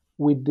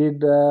we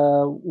did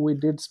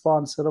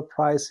sponsor a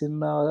prize in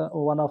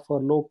one of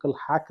our local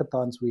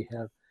hackathons we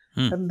had.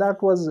 And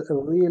that was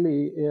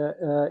really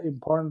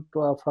important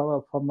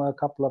from a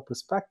couple of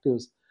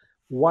perspectives.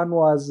 One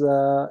was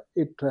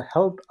it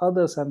helped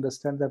others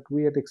understand that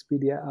we at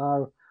Expedia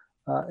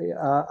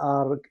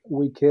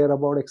we care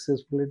about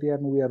accessibility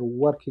and we are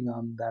working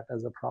on that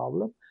as a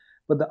problem.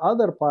 But the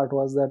other part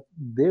was that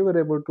they were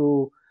able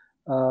to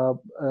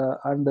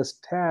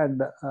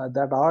understand,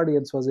 that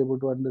audience was able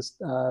to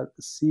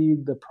see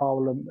the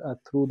problem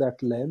through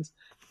that lens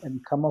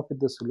and come up with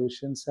the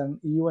solutions and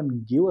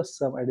even give us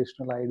some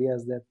additional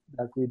ideas that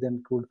we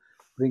then could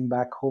bring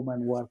back home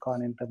and work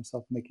on in terms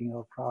of making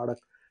our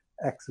product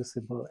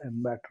accessible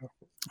and better.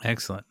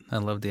 Excellent. I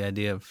love the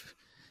idea of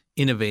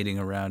innovating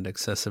around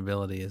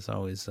accessibility. Is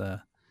always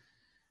a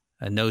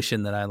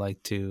notion that I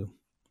like to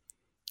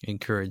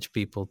encourage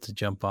people to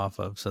jump off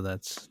of. So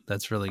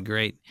that's really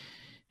great.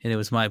 And it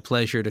was my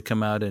pleasure to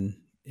come out in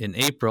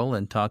April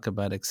and talk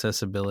about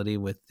accessibility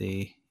with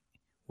the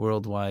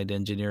worldwide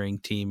engineering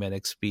team at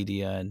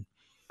Expedia and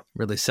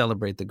really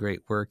celebrate the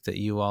great work that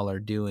you all are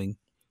doing.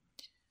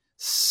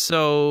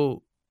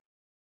 So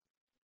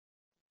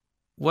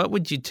what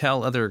would you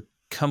tell other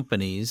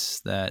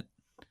companies that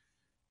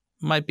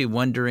might be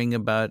wondering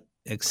about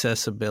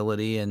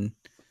accessibility and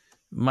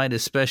might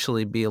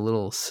especially be a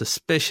little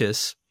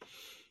suspicious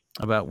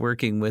about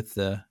working with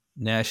the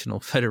National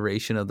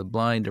Federation of the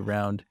Blind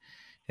around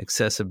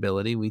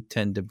accessibility? We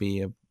tend to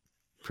be a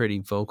pretty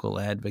vocal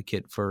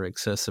advocate for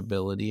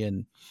accessibility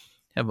and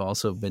have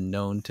also been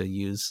known to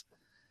use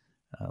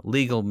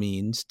legal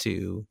means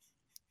to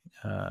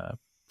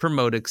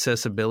promote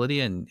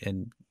accessibility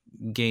and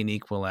gain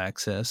equal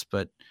access,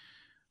 but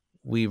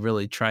we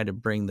really try to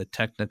bring the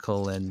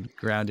technical and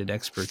grounded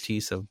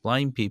expertise of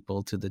blind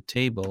people to the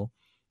table.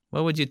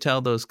 What would you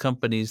tell those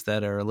companies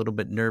that are a little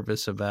bit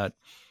nervous about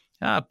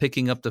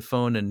picking up the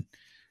phone and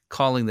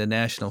calling the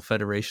National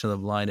Federation of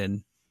the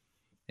Blind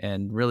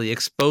and really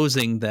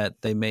exposing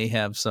that they may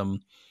have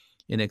some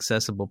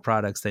inaccessible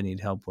products they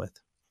need help with?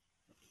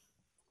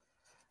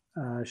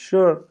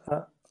 Sure.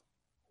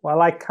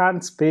 While I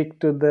can't speak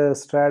to the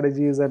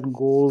strategies and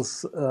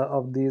goals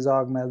of these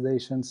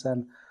organizations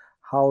and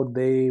how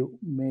they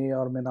may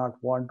or may not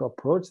want to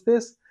approach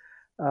this,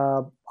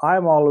 I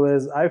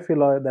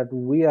feel that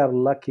we are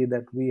lucky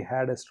that we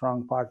had a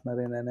strong partner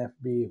in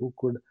NFB who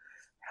could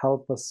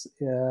help us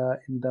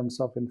in terms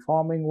of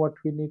informing what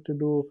we need to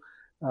do,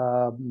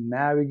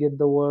 navigate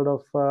the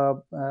world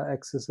of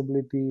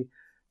accessibility,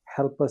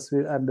 help us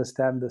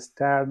understand the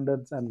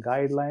standards and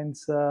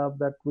guidelines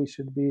that we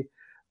should be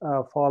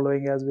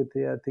following as we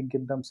think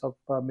in terms of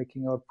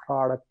making our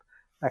product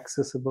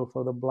accessible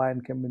for the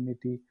blind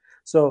community.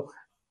 So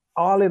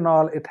all in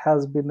all, it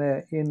has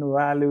been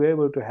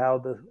invaluable to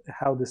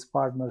have this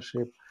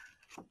partnership.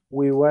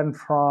 we went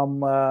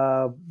from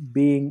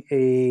being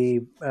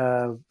we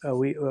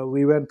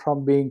went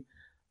from being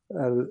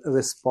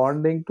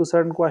responding to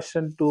certain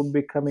questions to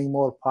becoming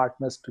more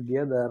partners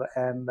together,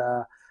 and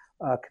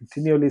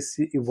continually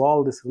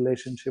evolve this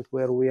relationship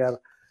where we have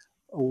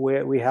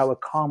a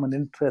common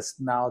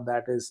interest now,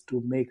 that is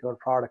to make our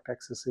product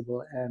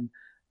accessible and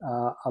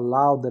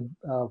allow the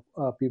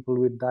people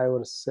with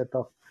diverse set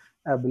of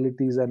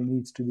abilities and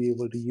needs to be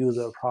able to use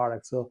our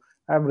product. So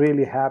I'm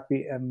really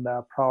happy and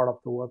proud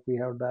of the work we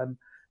have done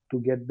to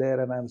get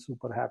there, and I'm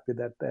super happy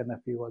that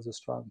NFB was a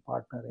strong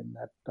partner in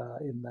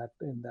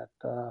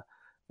that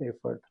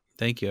effort.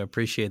 Thank you. I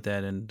appreciate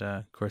that, and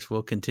of course,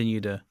 we'll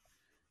continue to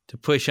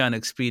push on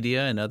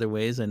Expedia in other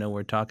ways. I know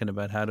we're talking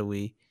about how do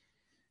we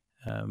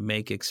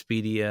make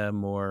Expedia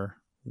more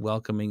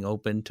welcoming,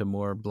 open to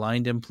more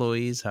blind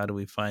employees? How do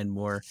we find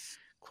more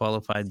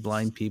qualified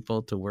blind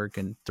people to work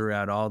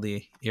throughout all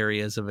the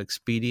areas of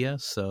Expedia?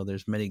 So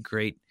there's many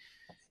great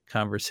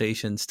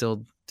conversations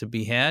still to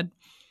be had.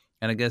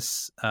 And I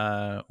guess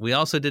we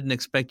also didn't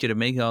expect you to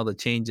make all the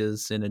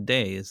changes in a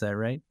day. Is that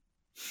right?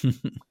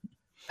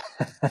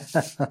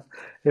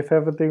 If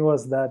everything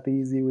was that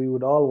easy, we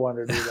would all want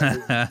to do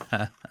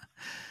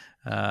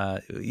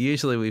that.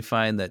 Usually we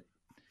find that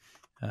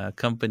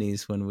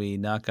companies, when we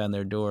knock on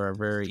their door, are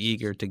very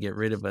eager to get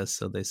rid of us.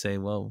 So they say,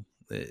 well,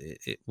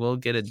 we'll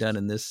get it done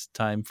in this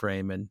time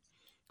frame. And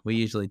we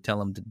usually tell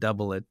them to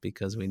double it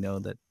because we know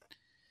that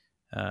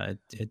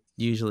it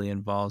usually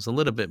involves a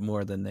little bit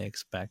more than they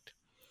expect.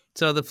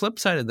 So the flip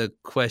side of the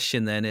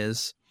question then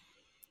is,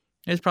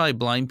 there's probably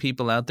blind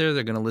people out there that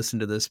are going to listen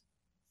to this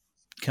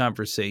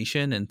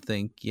conversation and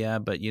think, yeah,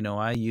 but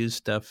I use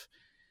stuff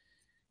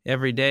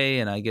every day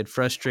and I get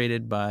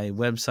frustrated by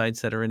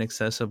websites that are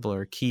inaccessible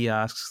or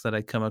kiosks that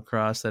I come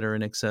across that are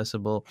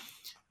inaccessible.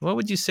 What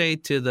would you say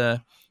to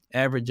the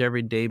average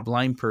everyday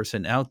blind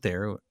person out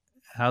there,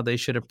 how they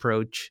should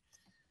approach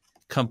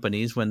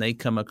companies when they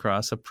come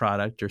across a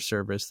product or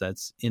service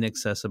that's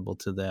inaccessible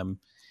to them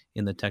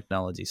in the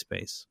technology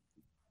space?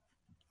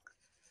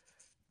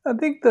 I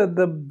think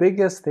the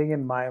biggest thing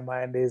in my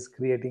mind is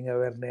creating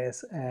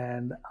awareness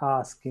and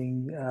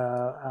asking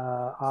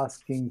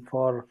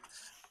for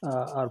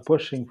or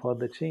pushing for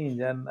the change.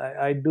 And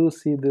I do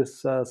see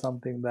this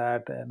something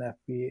that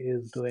NFB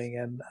is doing,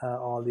 and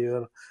all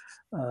your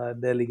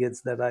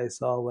delegates that I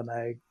saw when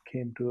I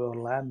came to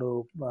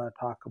Orlando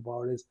talk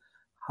about is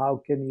how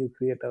can you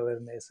create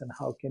awareness and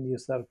how can you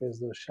surface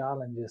those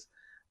challenges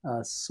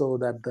so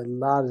that the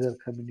larger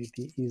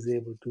community is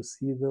able to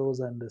see those,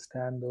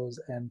 understand those,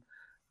 and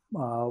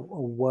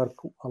work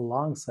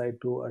alongside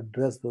to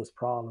address those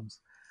problems.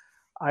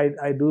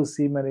 I do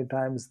see many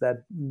times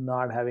that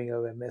not having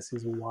awareness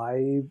is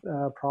why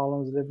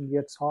problems didn't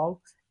get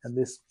solved, and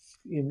this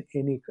in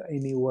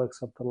any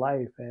works of the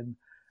life. And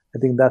I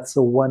think that's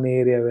the one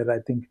area where I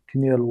think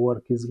continual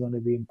work is going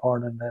to be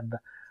important, and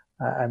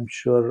I'm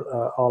sure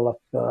all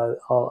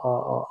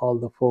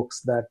the folks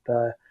that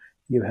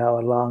you have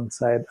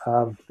alongside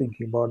are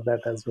thinking about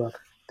that as well.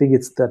 I think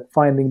it's that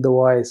finding the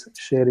voice,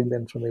 sharing the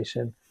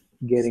information,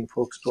 getting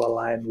folks to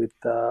align with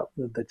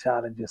the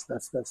challenges.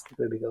 That's the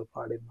critical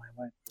part in my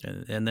mind.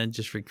 And then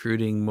just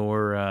recruiting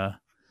more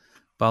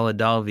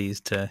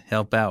Baladalvis to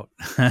help out.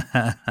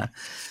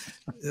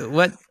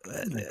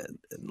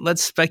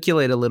 Let's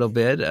speculate a little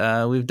bit.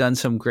 We've done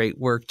some great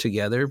work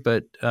together,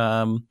 but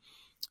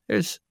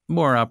there's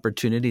more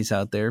opportunities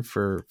out there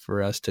for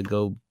us to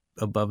go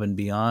above and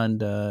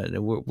beyond.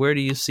 Where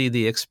do you see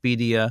the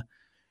Expedia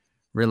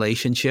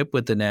relationship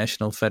with the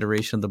National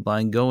Federation of the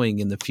Blind going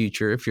in the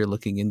future, if you're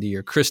looking into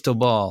your crystal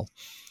ball?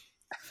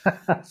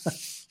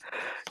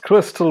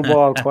 Crystal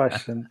ball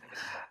question.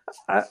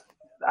 I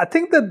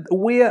think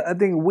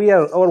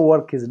our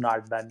work is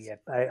not done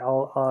yet.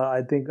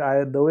 I think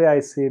the way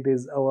I see it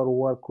is our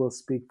work will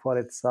speak for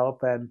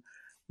itself, and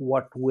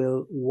what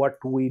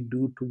we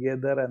do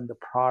together and the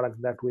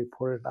product that we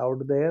put it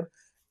out there,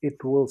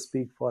 it will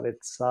speak for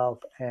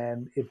itself,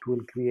 and it will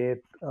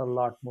create a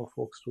lot more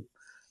folks to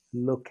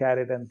look at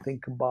it and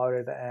think about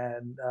it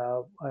and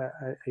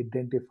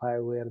identify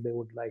where they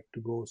would like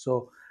to go.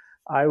 So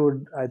I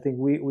think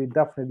we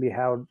definitely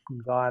have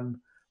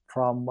gone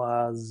from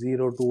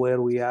zero to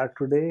where we are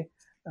today.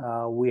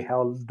 We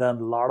have done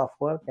a lot of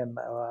work, and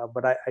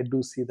but I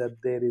do see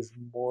that there is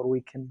more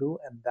we can do,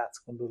 and that's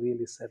going to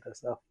really set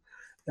us up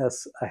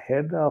as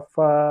ahead of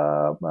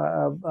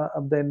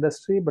the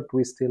industry. But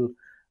we still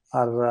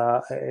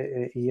are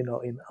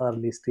in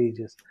early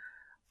stages.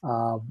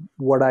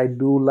 What I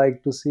do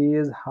like to see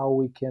is how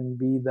we can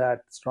be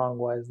that strong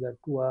voice that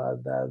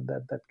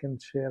can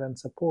share and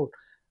support.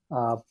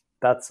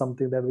 That's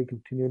something that we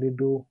continually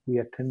do. We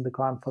attend the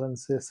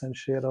conferences and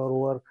share our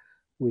work.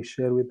 We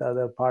share with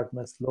other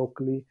partners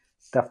locally.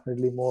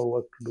 Definitely more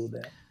work to do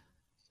there.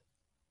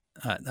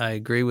 I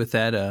agree with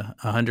that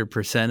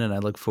 100%, and I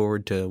look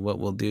forward to what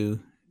we'll do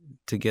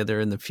together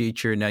in the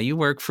future. Now, you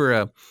work for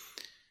a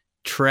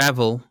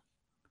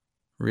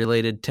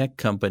travel-related tech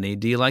company.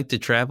 Do you like to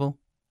travel?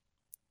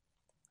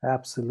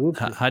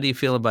 Absolutely. How do you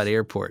feel about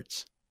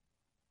airports?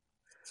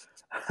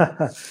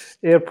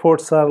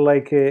 Airports are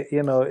like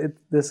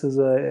it's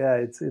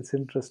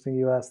interesting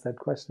you asked that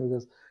question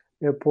because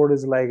airport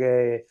is like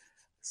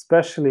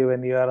especially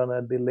when you are on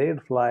a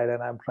delayed flight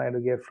and I'm trying to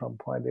get from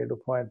point A to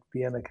point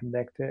B on a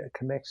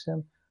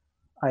connection.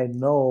 I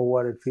know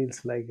what it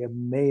feels like, a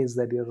maze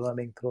that you're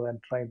running through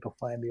and trying to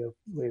find your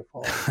way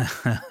forward.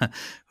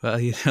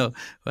 Well,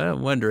 what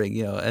I'm wondering,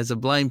 as a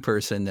blind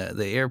person,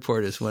 the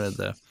airport is one of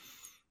the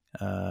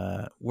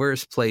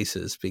worst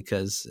places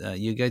because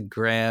you get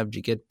grabbed,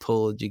 you get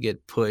pulled, you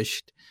get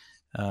pushed.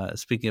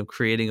 Speaking of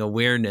creating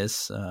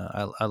awareness,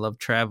 I love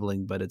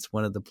traveling, but it's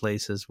one of the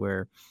places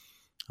where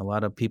a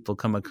lot of people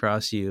come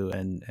across you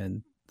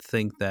and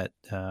think that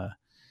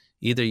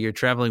either you're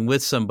traveling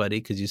with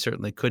somebody because you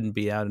certainly couldn't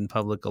be out in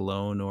public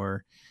alone,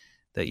 or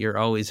that you're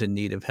always in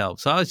need of help.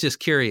 So I was just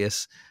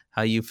curious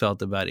how you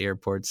felt about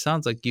airports.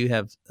 Sounds like you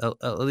have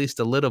at least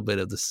a little bit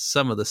of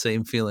some of the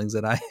same feelings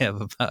that I have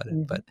about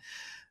it. But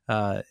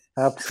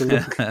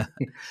absolutely.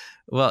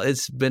 Well,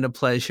 it's been a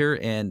pleasure.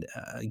 And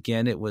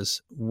again, it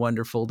was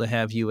wonderful to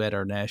have you at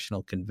our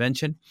national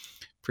convention.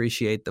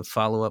 Appreciate the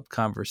follow-up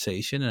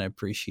conversation, and I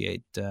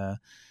appreciate the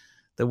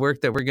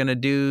work that we're going to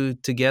do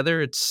together.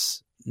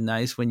 It's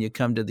nice when you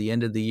come to the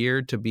end of the year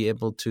to be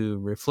able to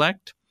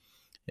reflect.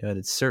 But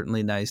it's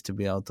certainly nice to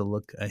be able to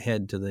look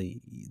ahead to the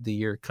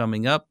year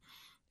coming up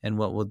and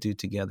what we'll do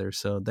together.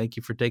 So thank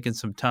you for taking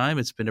some time.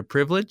 It's been a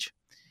privilege,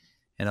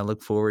 and I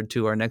look forward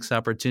to our next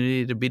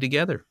opportunity to be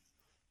together.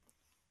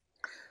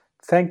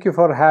 Thank you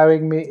for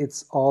having me.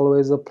 It's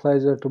always a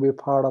pleasure to be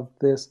part of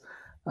this.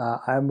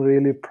 I'm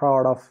really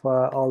proud of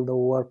all the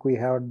work we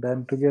have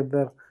done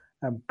together.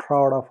 I'm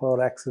proud of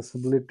our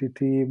accessibility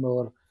team,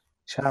 our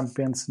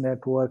Champions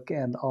Network,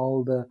 and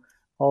all the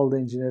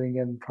engineering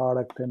and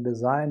product and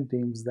design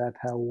teams that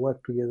have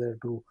worked together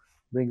to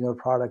bring our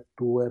product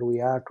to where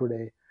we are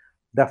today.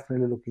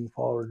 Definitely looking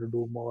forward to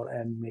do more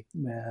and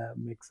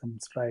make some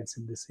strides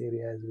in this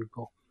area as we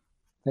go.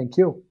 Thank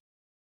you.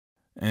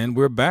 And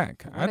we're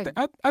back.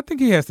 I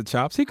think he has the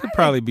chops. He could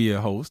probably be a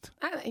host.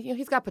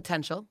 He's got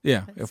potential.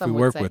 Yeah, if we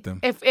work with him.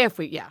 If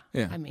we, yeah.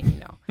 I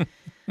mean,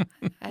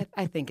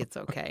 I think it's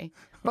okay.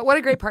 But what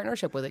a great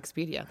partnership with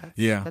Expedia.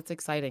 That's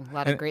exciting. A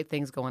lot of great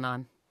things going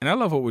on. And I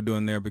love what we're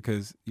doing there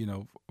because,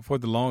 for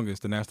the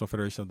longest, the National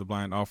Federation of the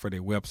Blind offered a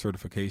web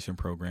certification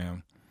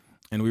program.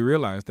 And we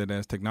realized that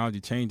as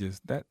technology changes,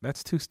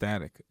 that's too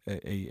static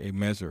a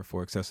measure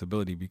for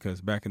accessibility,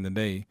 because back in the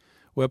day,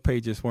 web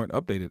pages weren't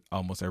updated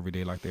almost every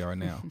day like they are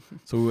now.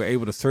 So we were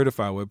able to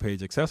certify a web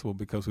page accessible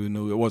because we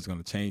knew it wasn't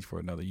going to change for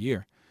another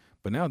year.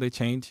 But now they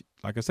change,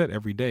 like I said,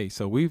 every day.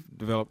 So we've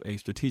developed a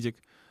strategic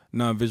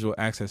non-visual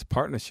access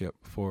partnership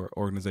for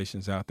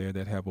organizations out there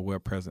that have a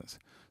web presence.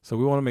 So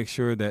we want to make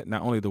sure that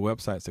not only the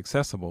website's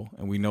accessible,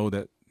 and we know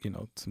that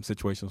some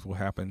situations will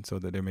happen so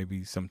that there may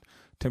be some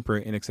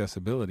temporary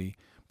inaccessibility,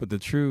 but the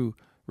true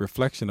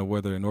reflection of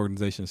whether an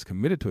organization is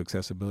committed to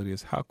accessibility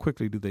is how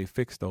quickly do they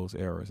fix those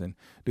errors, and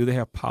do they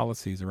have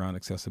policies around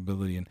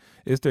accessibility, and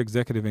is there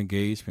executive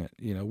engagement,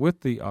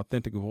 with the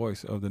authentic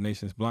voice of the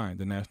nation's blind,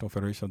 the National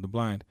Federation of the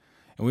Blind.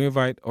 And we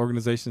invite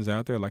organizations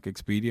out there like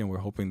Expedia, and we're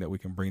hoping that we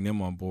can bring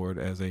them on board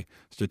as a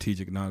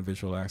strategic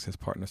non-visual access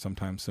partner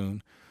sometime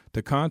soon,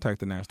 to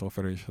contact the National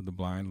Federation of the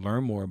Blind,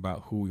 learn more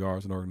about who we are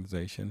as an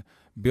organization,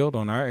 build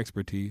on our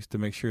expertise to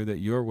make sure that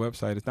your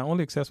website is not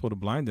only accessible to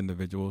blind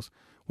individuals.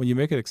 When you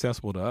make it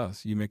accessible to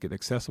us, you make it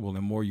accessible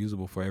and more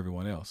usable for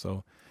everyone else.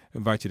 So I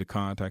invite you to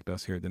contact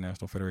us here at the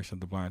National Federation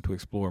of the Blind to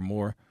explore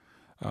more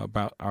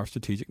about our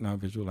strategic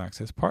non-visual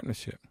access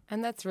partnership.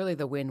 And that's really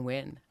the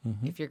win-win.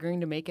 Mm-hmm. If you're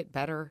going to make it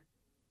better,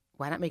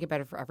 why not make it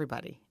better for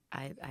everybody?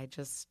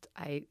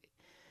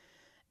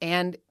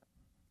 And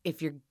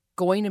if you're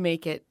going to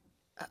make it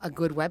a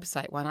good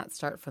website, why not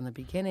start from the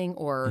beginning,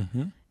 or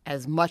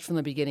as much from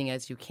the beginning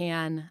as you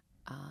can?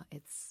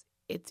 It's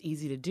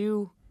easy to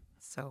do.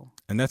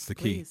 And that's the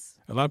key.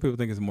 A lot of people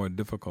think it's more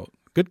difficult.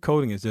 Good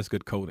coding is just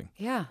good coding.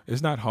 Yeah.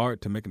 It's not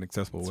hard to make an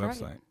accessible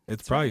website. Right.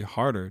 It's probably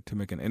harder to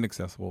make an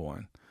inaccessible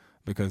one,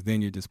 because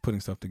then you're just putting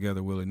stuff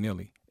together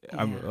willy-nilly.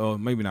 Yeah.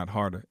 Maybe not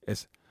harder.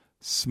 It's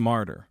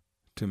smarter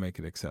to make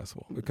it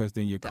accessible, because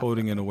then you're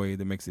coding in a way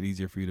that makes it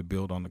easier for you to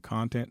build on the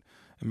content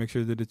and make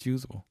sure that it's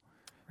usable.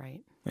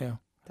 Right. Yeah.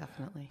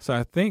 Definitely. So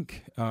I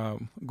think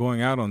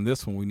going out on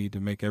this one, we need to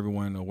make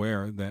everyone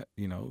aware that,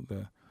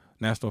 the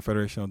National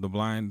Federation of the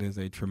Blind is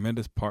a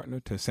tremendous partner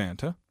to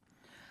Santa.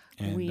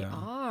 And, we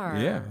are.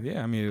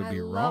 Yeah. I mean, it would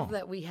be wrong. I love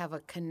that we have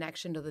a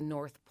connection to the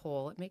North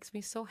Pole. It makes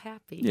me so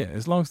happy. Yeah,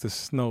 as long as the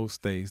snow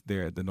stays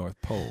there at the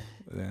North Pole,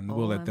 then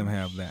we'll let them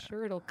have that.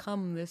 Sure, it'll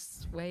come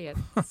this way at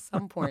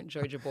some point,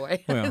 Georgia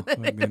boy. Well,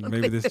 then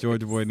maybe this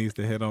Georgia boy needs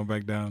to head on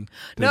back down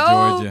to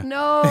Georgia.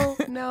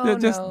 No.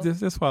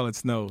 Just while it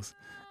snows.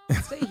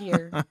 Stay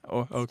here.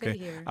 Okay. Stay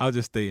here. I'll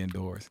just stay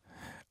indoors.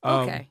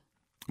 Okay.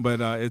 But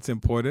it's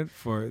important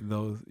for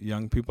those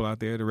young people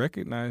out there to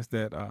recognize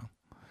that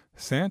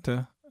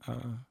Santa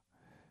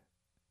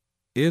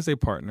is a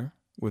partner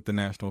with the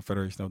National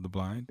Federation of the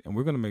Blind, and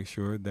we're going to make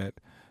sure that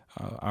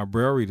our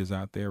Braille readers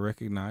out there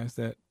recognize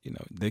that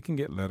they can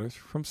get letters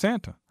from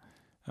Santa.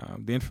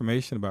 The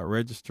information about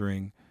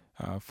registering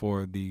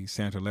for the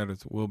Santa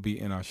letters will be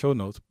in our show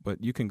notes,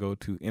 but you can go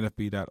to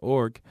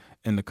nfb.org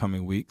in the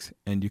coming weeks,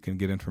 and you can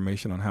get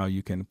information on how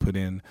you can put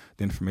in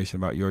the information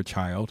about your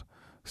child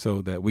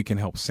so that we can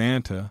help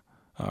Santa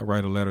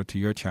write a letter to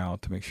your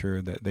child to make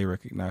sure that they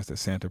recognize that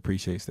Santa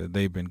appreciates that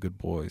they've been good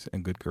boys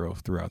and good girls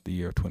throughout the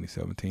year of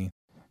 2017.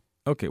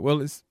 Okay,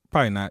 well, it's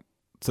probably not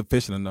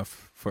sufficient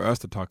enough for us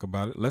to talk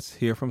about it. Let's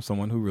hear from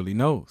someone who really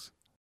knows.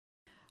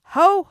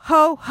 Ho,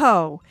 ho,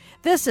 ho.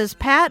 This is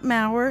Pat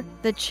Maurer,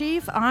 the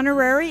Chief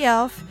Honorary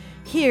Elf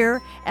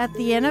here at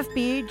the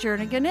NFB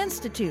Jernigan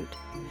Institute.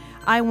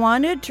 I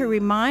wanted to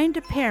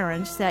remind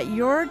parents that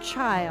your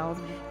child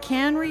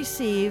can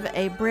receive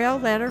a Braille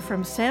letter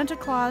from Santa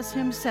Claus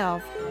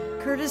himself,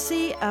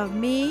 courtesy of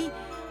me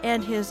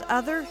and his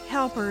other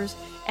helpers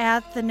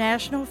at the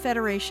National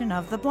Federation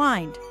of the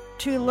Blind.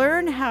 To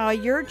learn how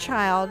your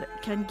child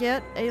can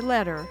get a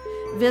letter,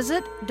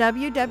 visit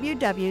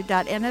www.nfb.org.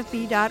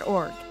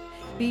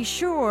 Be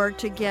sure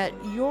to get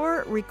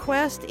your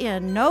request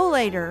in no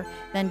later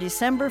than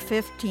December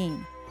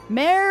 15.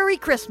 Merry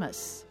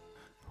Christmas!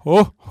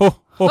 Ho, ho,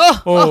 ho,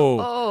 ho.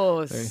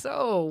 Oh,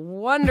 so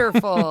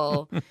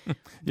wonderful.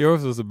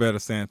 Yours was a better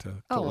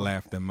Santa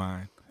laugh than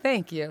mine.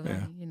 Thank you.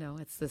 Yeah. You know,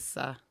 it's this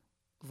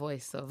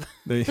voice of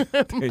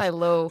my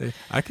low.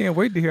 I can't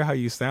wait to hear how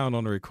you sound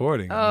on the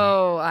recording.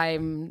 I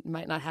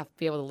might not have to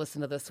be able to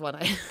listen to this one.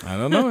 I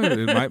don't know.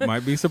 It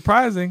might be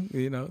surprising.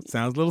 You know, it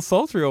sounds a little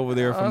sultry over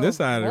there from this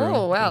side of the room.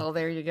 Oh, well,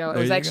 there you go. It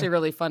was actually go.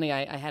 really funny.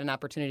 I had an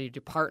opportunity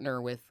to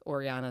partner with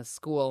Oriana's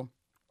school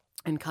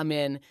and come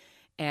in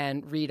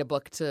and read a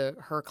book to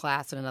her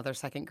class and another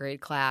second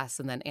grade class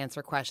and then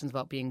answer questions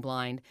about being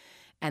blind.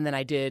 And then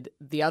I did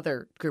the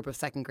other group of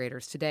second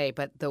graders today,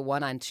 but the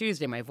one on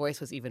Tuesday, my voice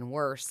was even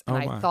worse. And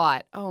I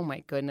thought, oh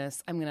my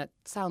goodness, I'm going to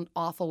sound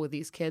awful with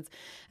these kids.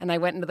 And I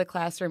went into the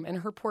classroom and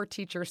her poor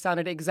teacher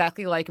sounded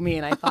exactly like me.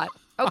 And I thought,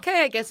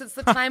 okay, I guess it's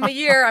the time of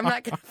year. I'm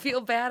not going to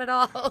feel bad at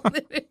all.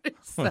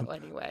 So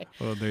anyway.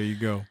 Well, there you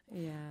go.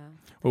 Yeah.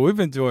 Well, we've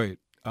enjoyed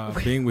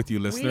being with you,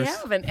 listeners.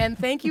 We have, and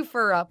thank you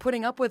for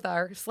putting up with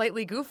our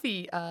slightly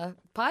goofy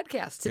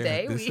podcast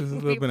today. Yeah, this is a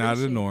little bit out of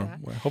the norm.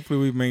 Well, hopefully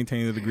we've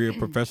maintained the degree of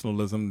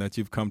professionalism that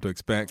you've come to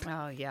expect.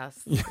 Oh,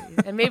 yes.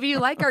 And maybe you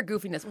like our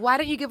goofiness. Why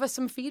don't you give us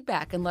some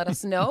feedback and let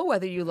us know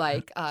whether you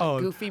like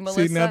goofy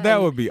Melissa? See, now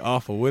that would be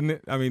awful, wouldn't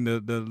it? I mean, the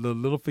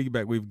little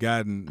feedback we've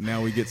gotten,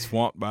 now we get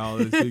swamped by all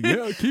this.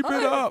 Yeah, keep it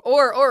up.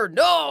 Or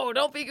no,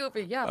 don't be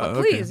goofy. Yeah, but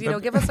please,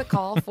 give us a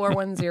call,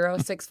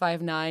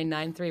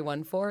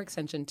 410-659-9314,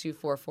 extension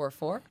 2444.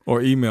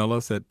 Or email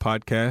us at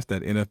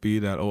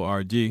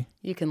podcast@nfb.org.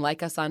 You can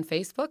like us on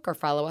Facebook or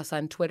follow us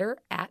on Twitter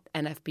at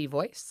NFB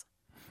Voice.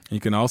 You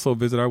can also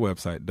visit our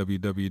website,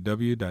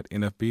 www.nfb.org,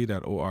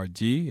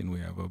 and we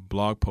have a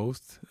blog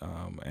post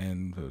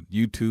and a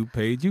YouTube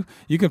page. You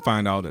can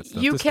find all that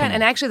stuff. You can,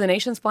 and actually the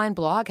Nation's Blind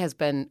blog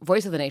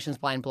Voice of the Nation's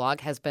Blind blog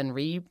has been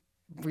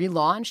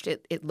relaunched.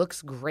 It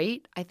looks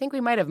great. I think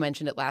we might have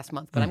mentioned it last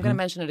month, but I'm going to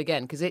mention it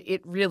again because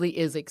it really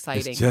is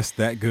exciting. It's just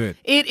that good.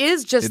 It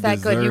is just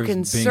that good. You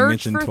can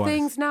search for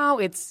things now.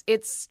 It's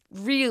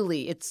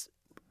really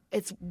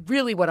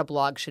what a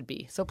blog should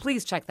be. So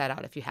please check that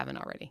out if you haven't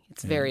already.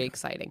 It's very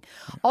exciting.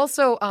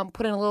 Also,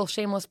 put in a little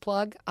shameless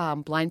plug,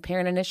 Blind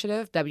Parent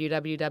Initiative,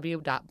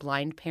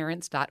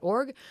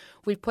 www.blindparents.org.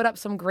 We've put up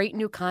some great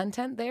new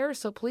content there,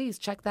 so please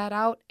check that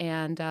out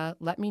and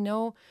let me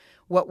know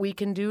what we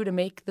can do to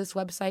make this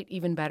website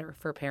even better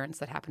for parents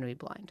that happen to be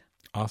blind.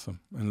 Awesome.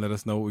 And let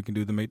us know what we can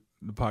do to make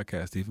the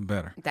podcast even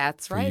better.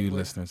 That's right. For you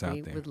listeners out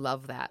there. We would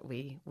love that.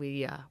 We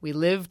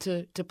live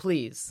to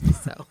please.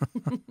 So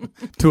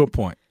To a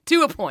point.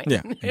 To a point.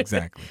 Yeah,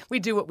 exactly. We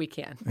do what we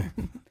can.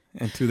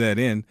 And to that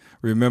end,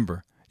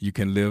 remember, you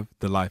can live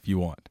the life you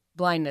want.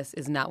 Blindness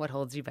is not what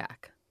holds you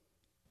back.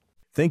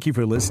 Thank you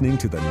for listening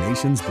to the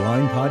Nation's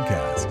Blind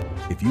Podcast.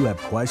 If you have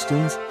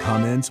questions,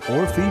 comments,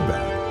 or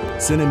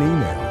feedback, send an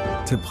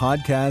email to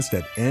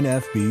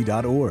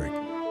podcast@nfb.org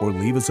or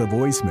leave us a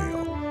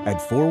voicemail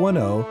at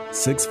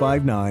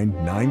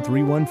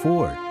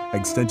 410-659-9314,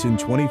 extension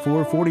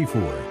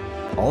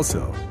 2444.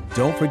 Also,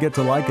 don't forget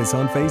to like us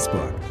on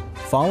Facebook.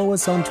 Follow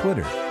us on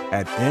Twitter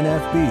at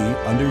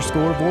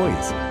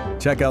NFB_voice.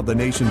 Check out the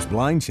Nation's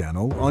Blind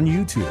channel on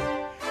YouTube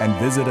and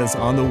visit us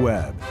on the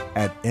web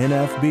at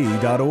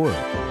nfb.org.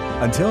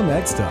 Until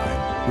next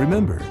time,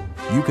 remember,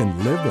 you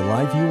can live the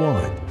life you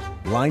want.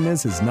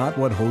 Blindness is not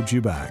what holds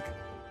you back.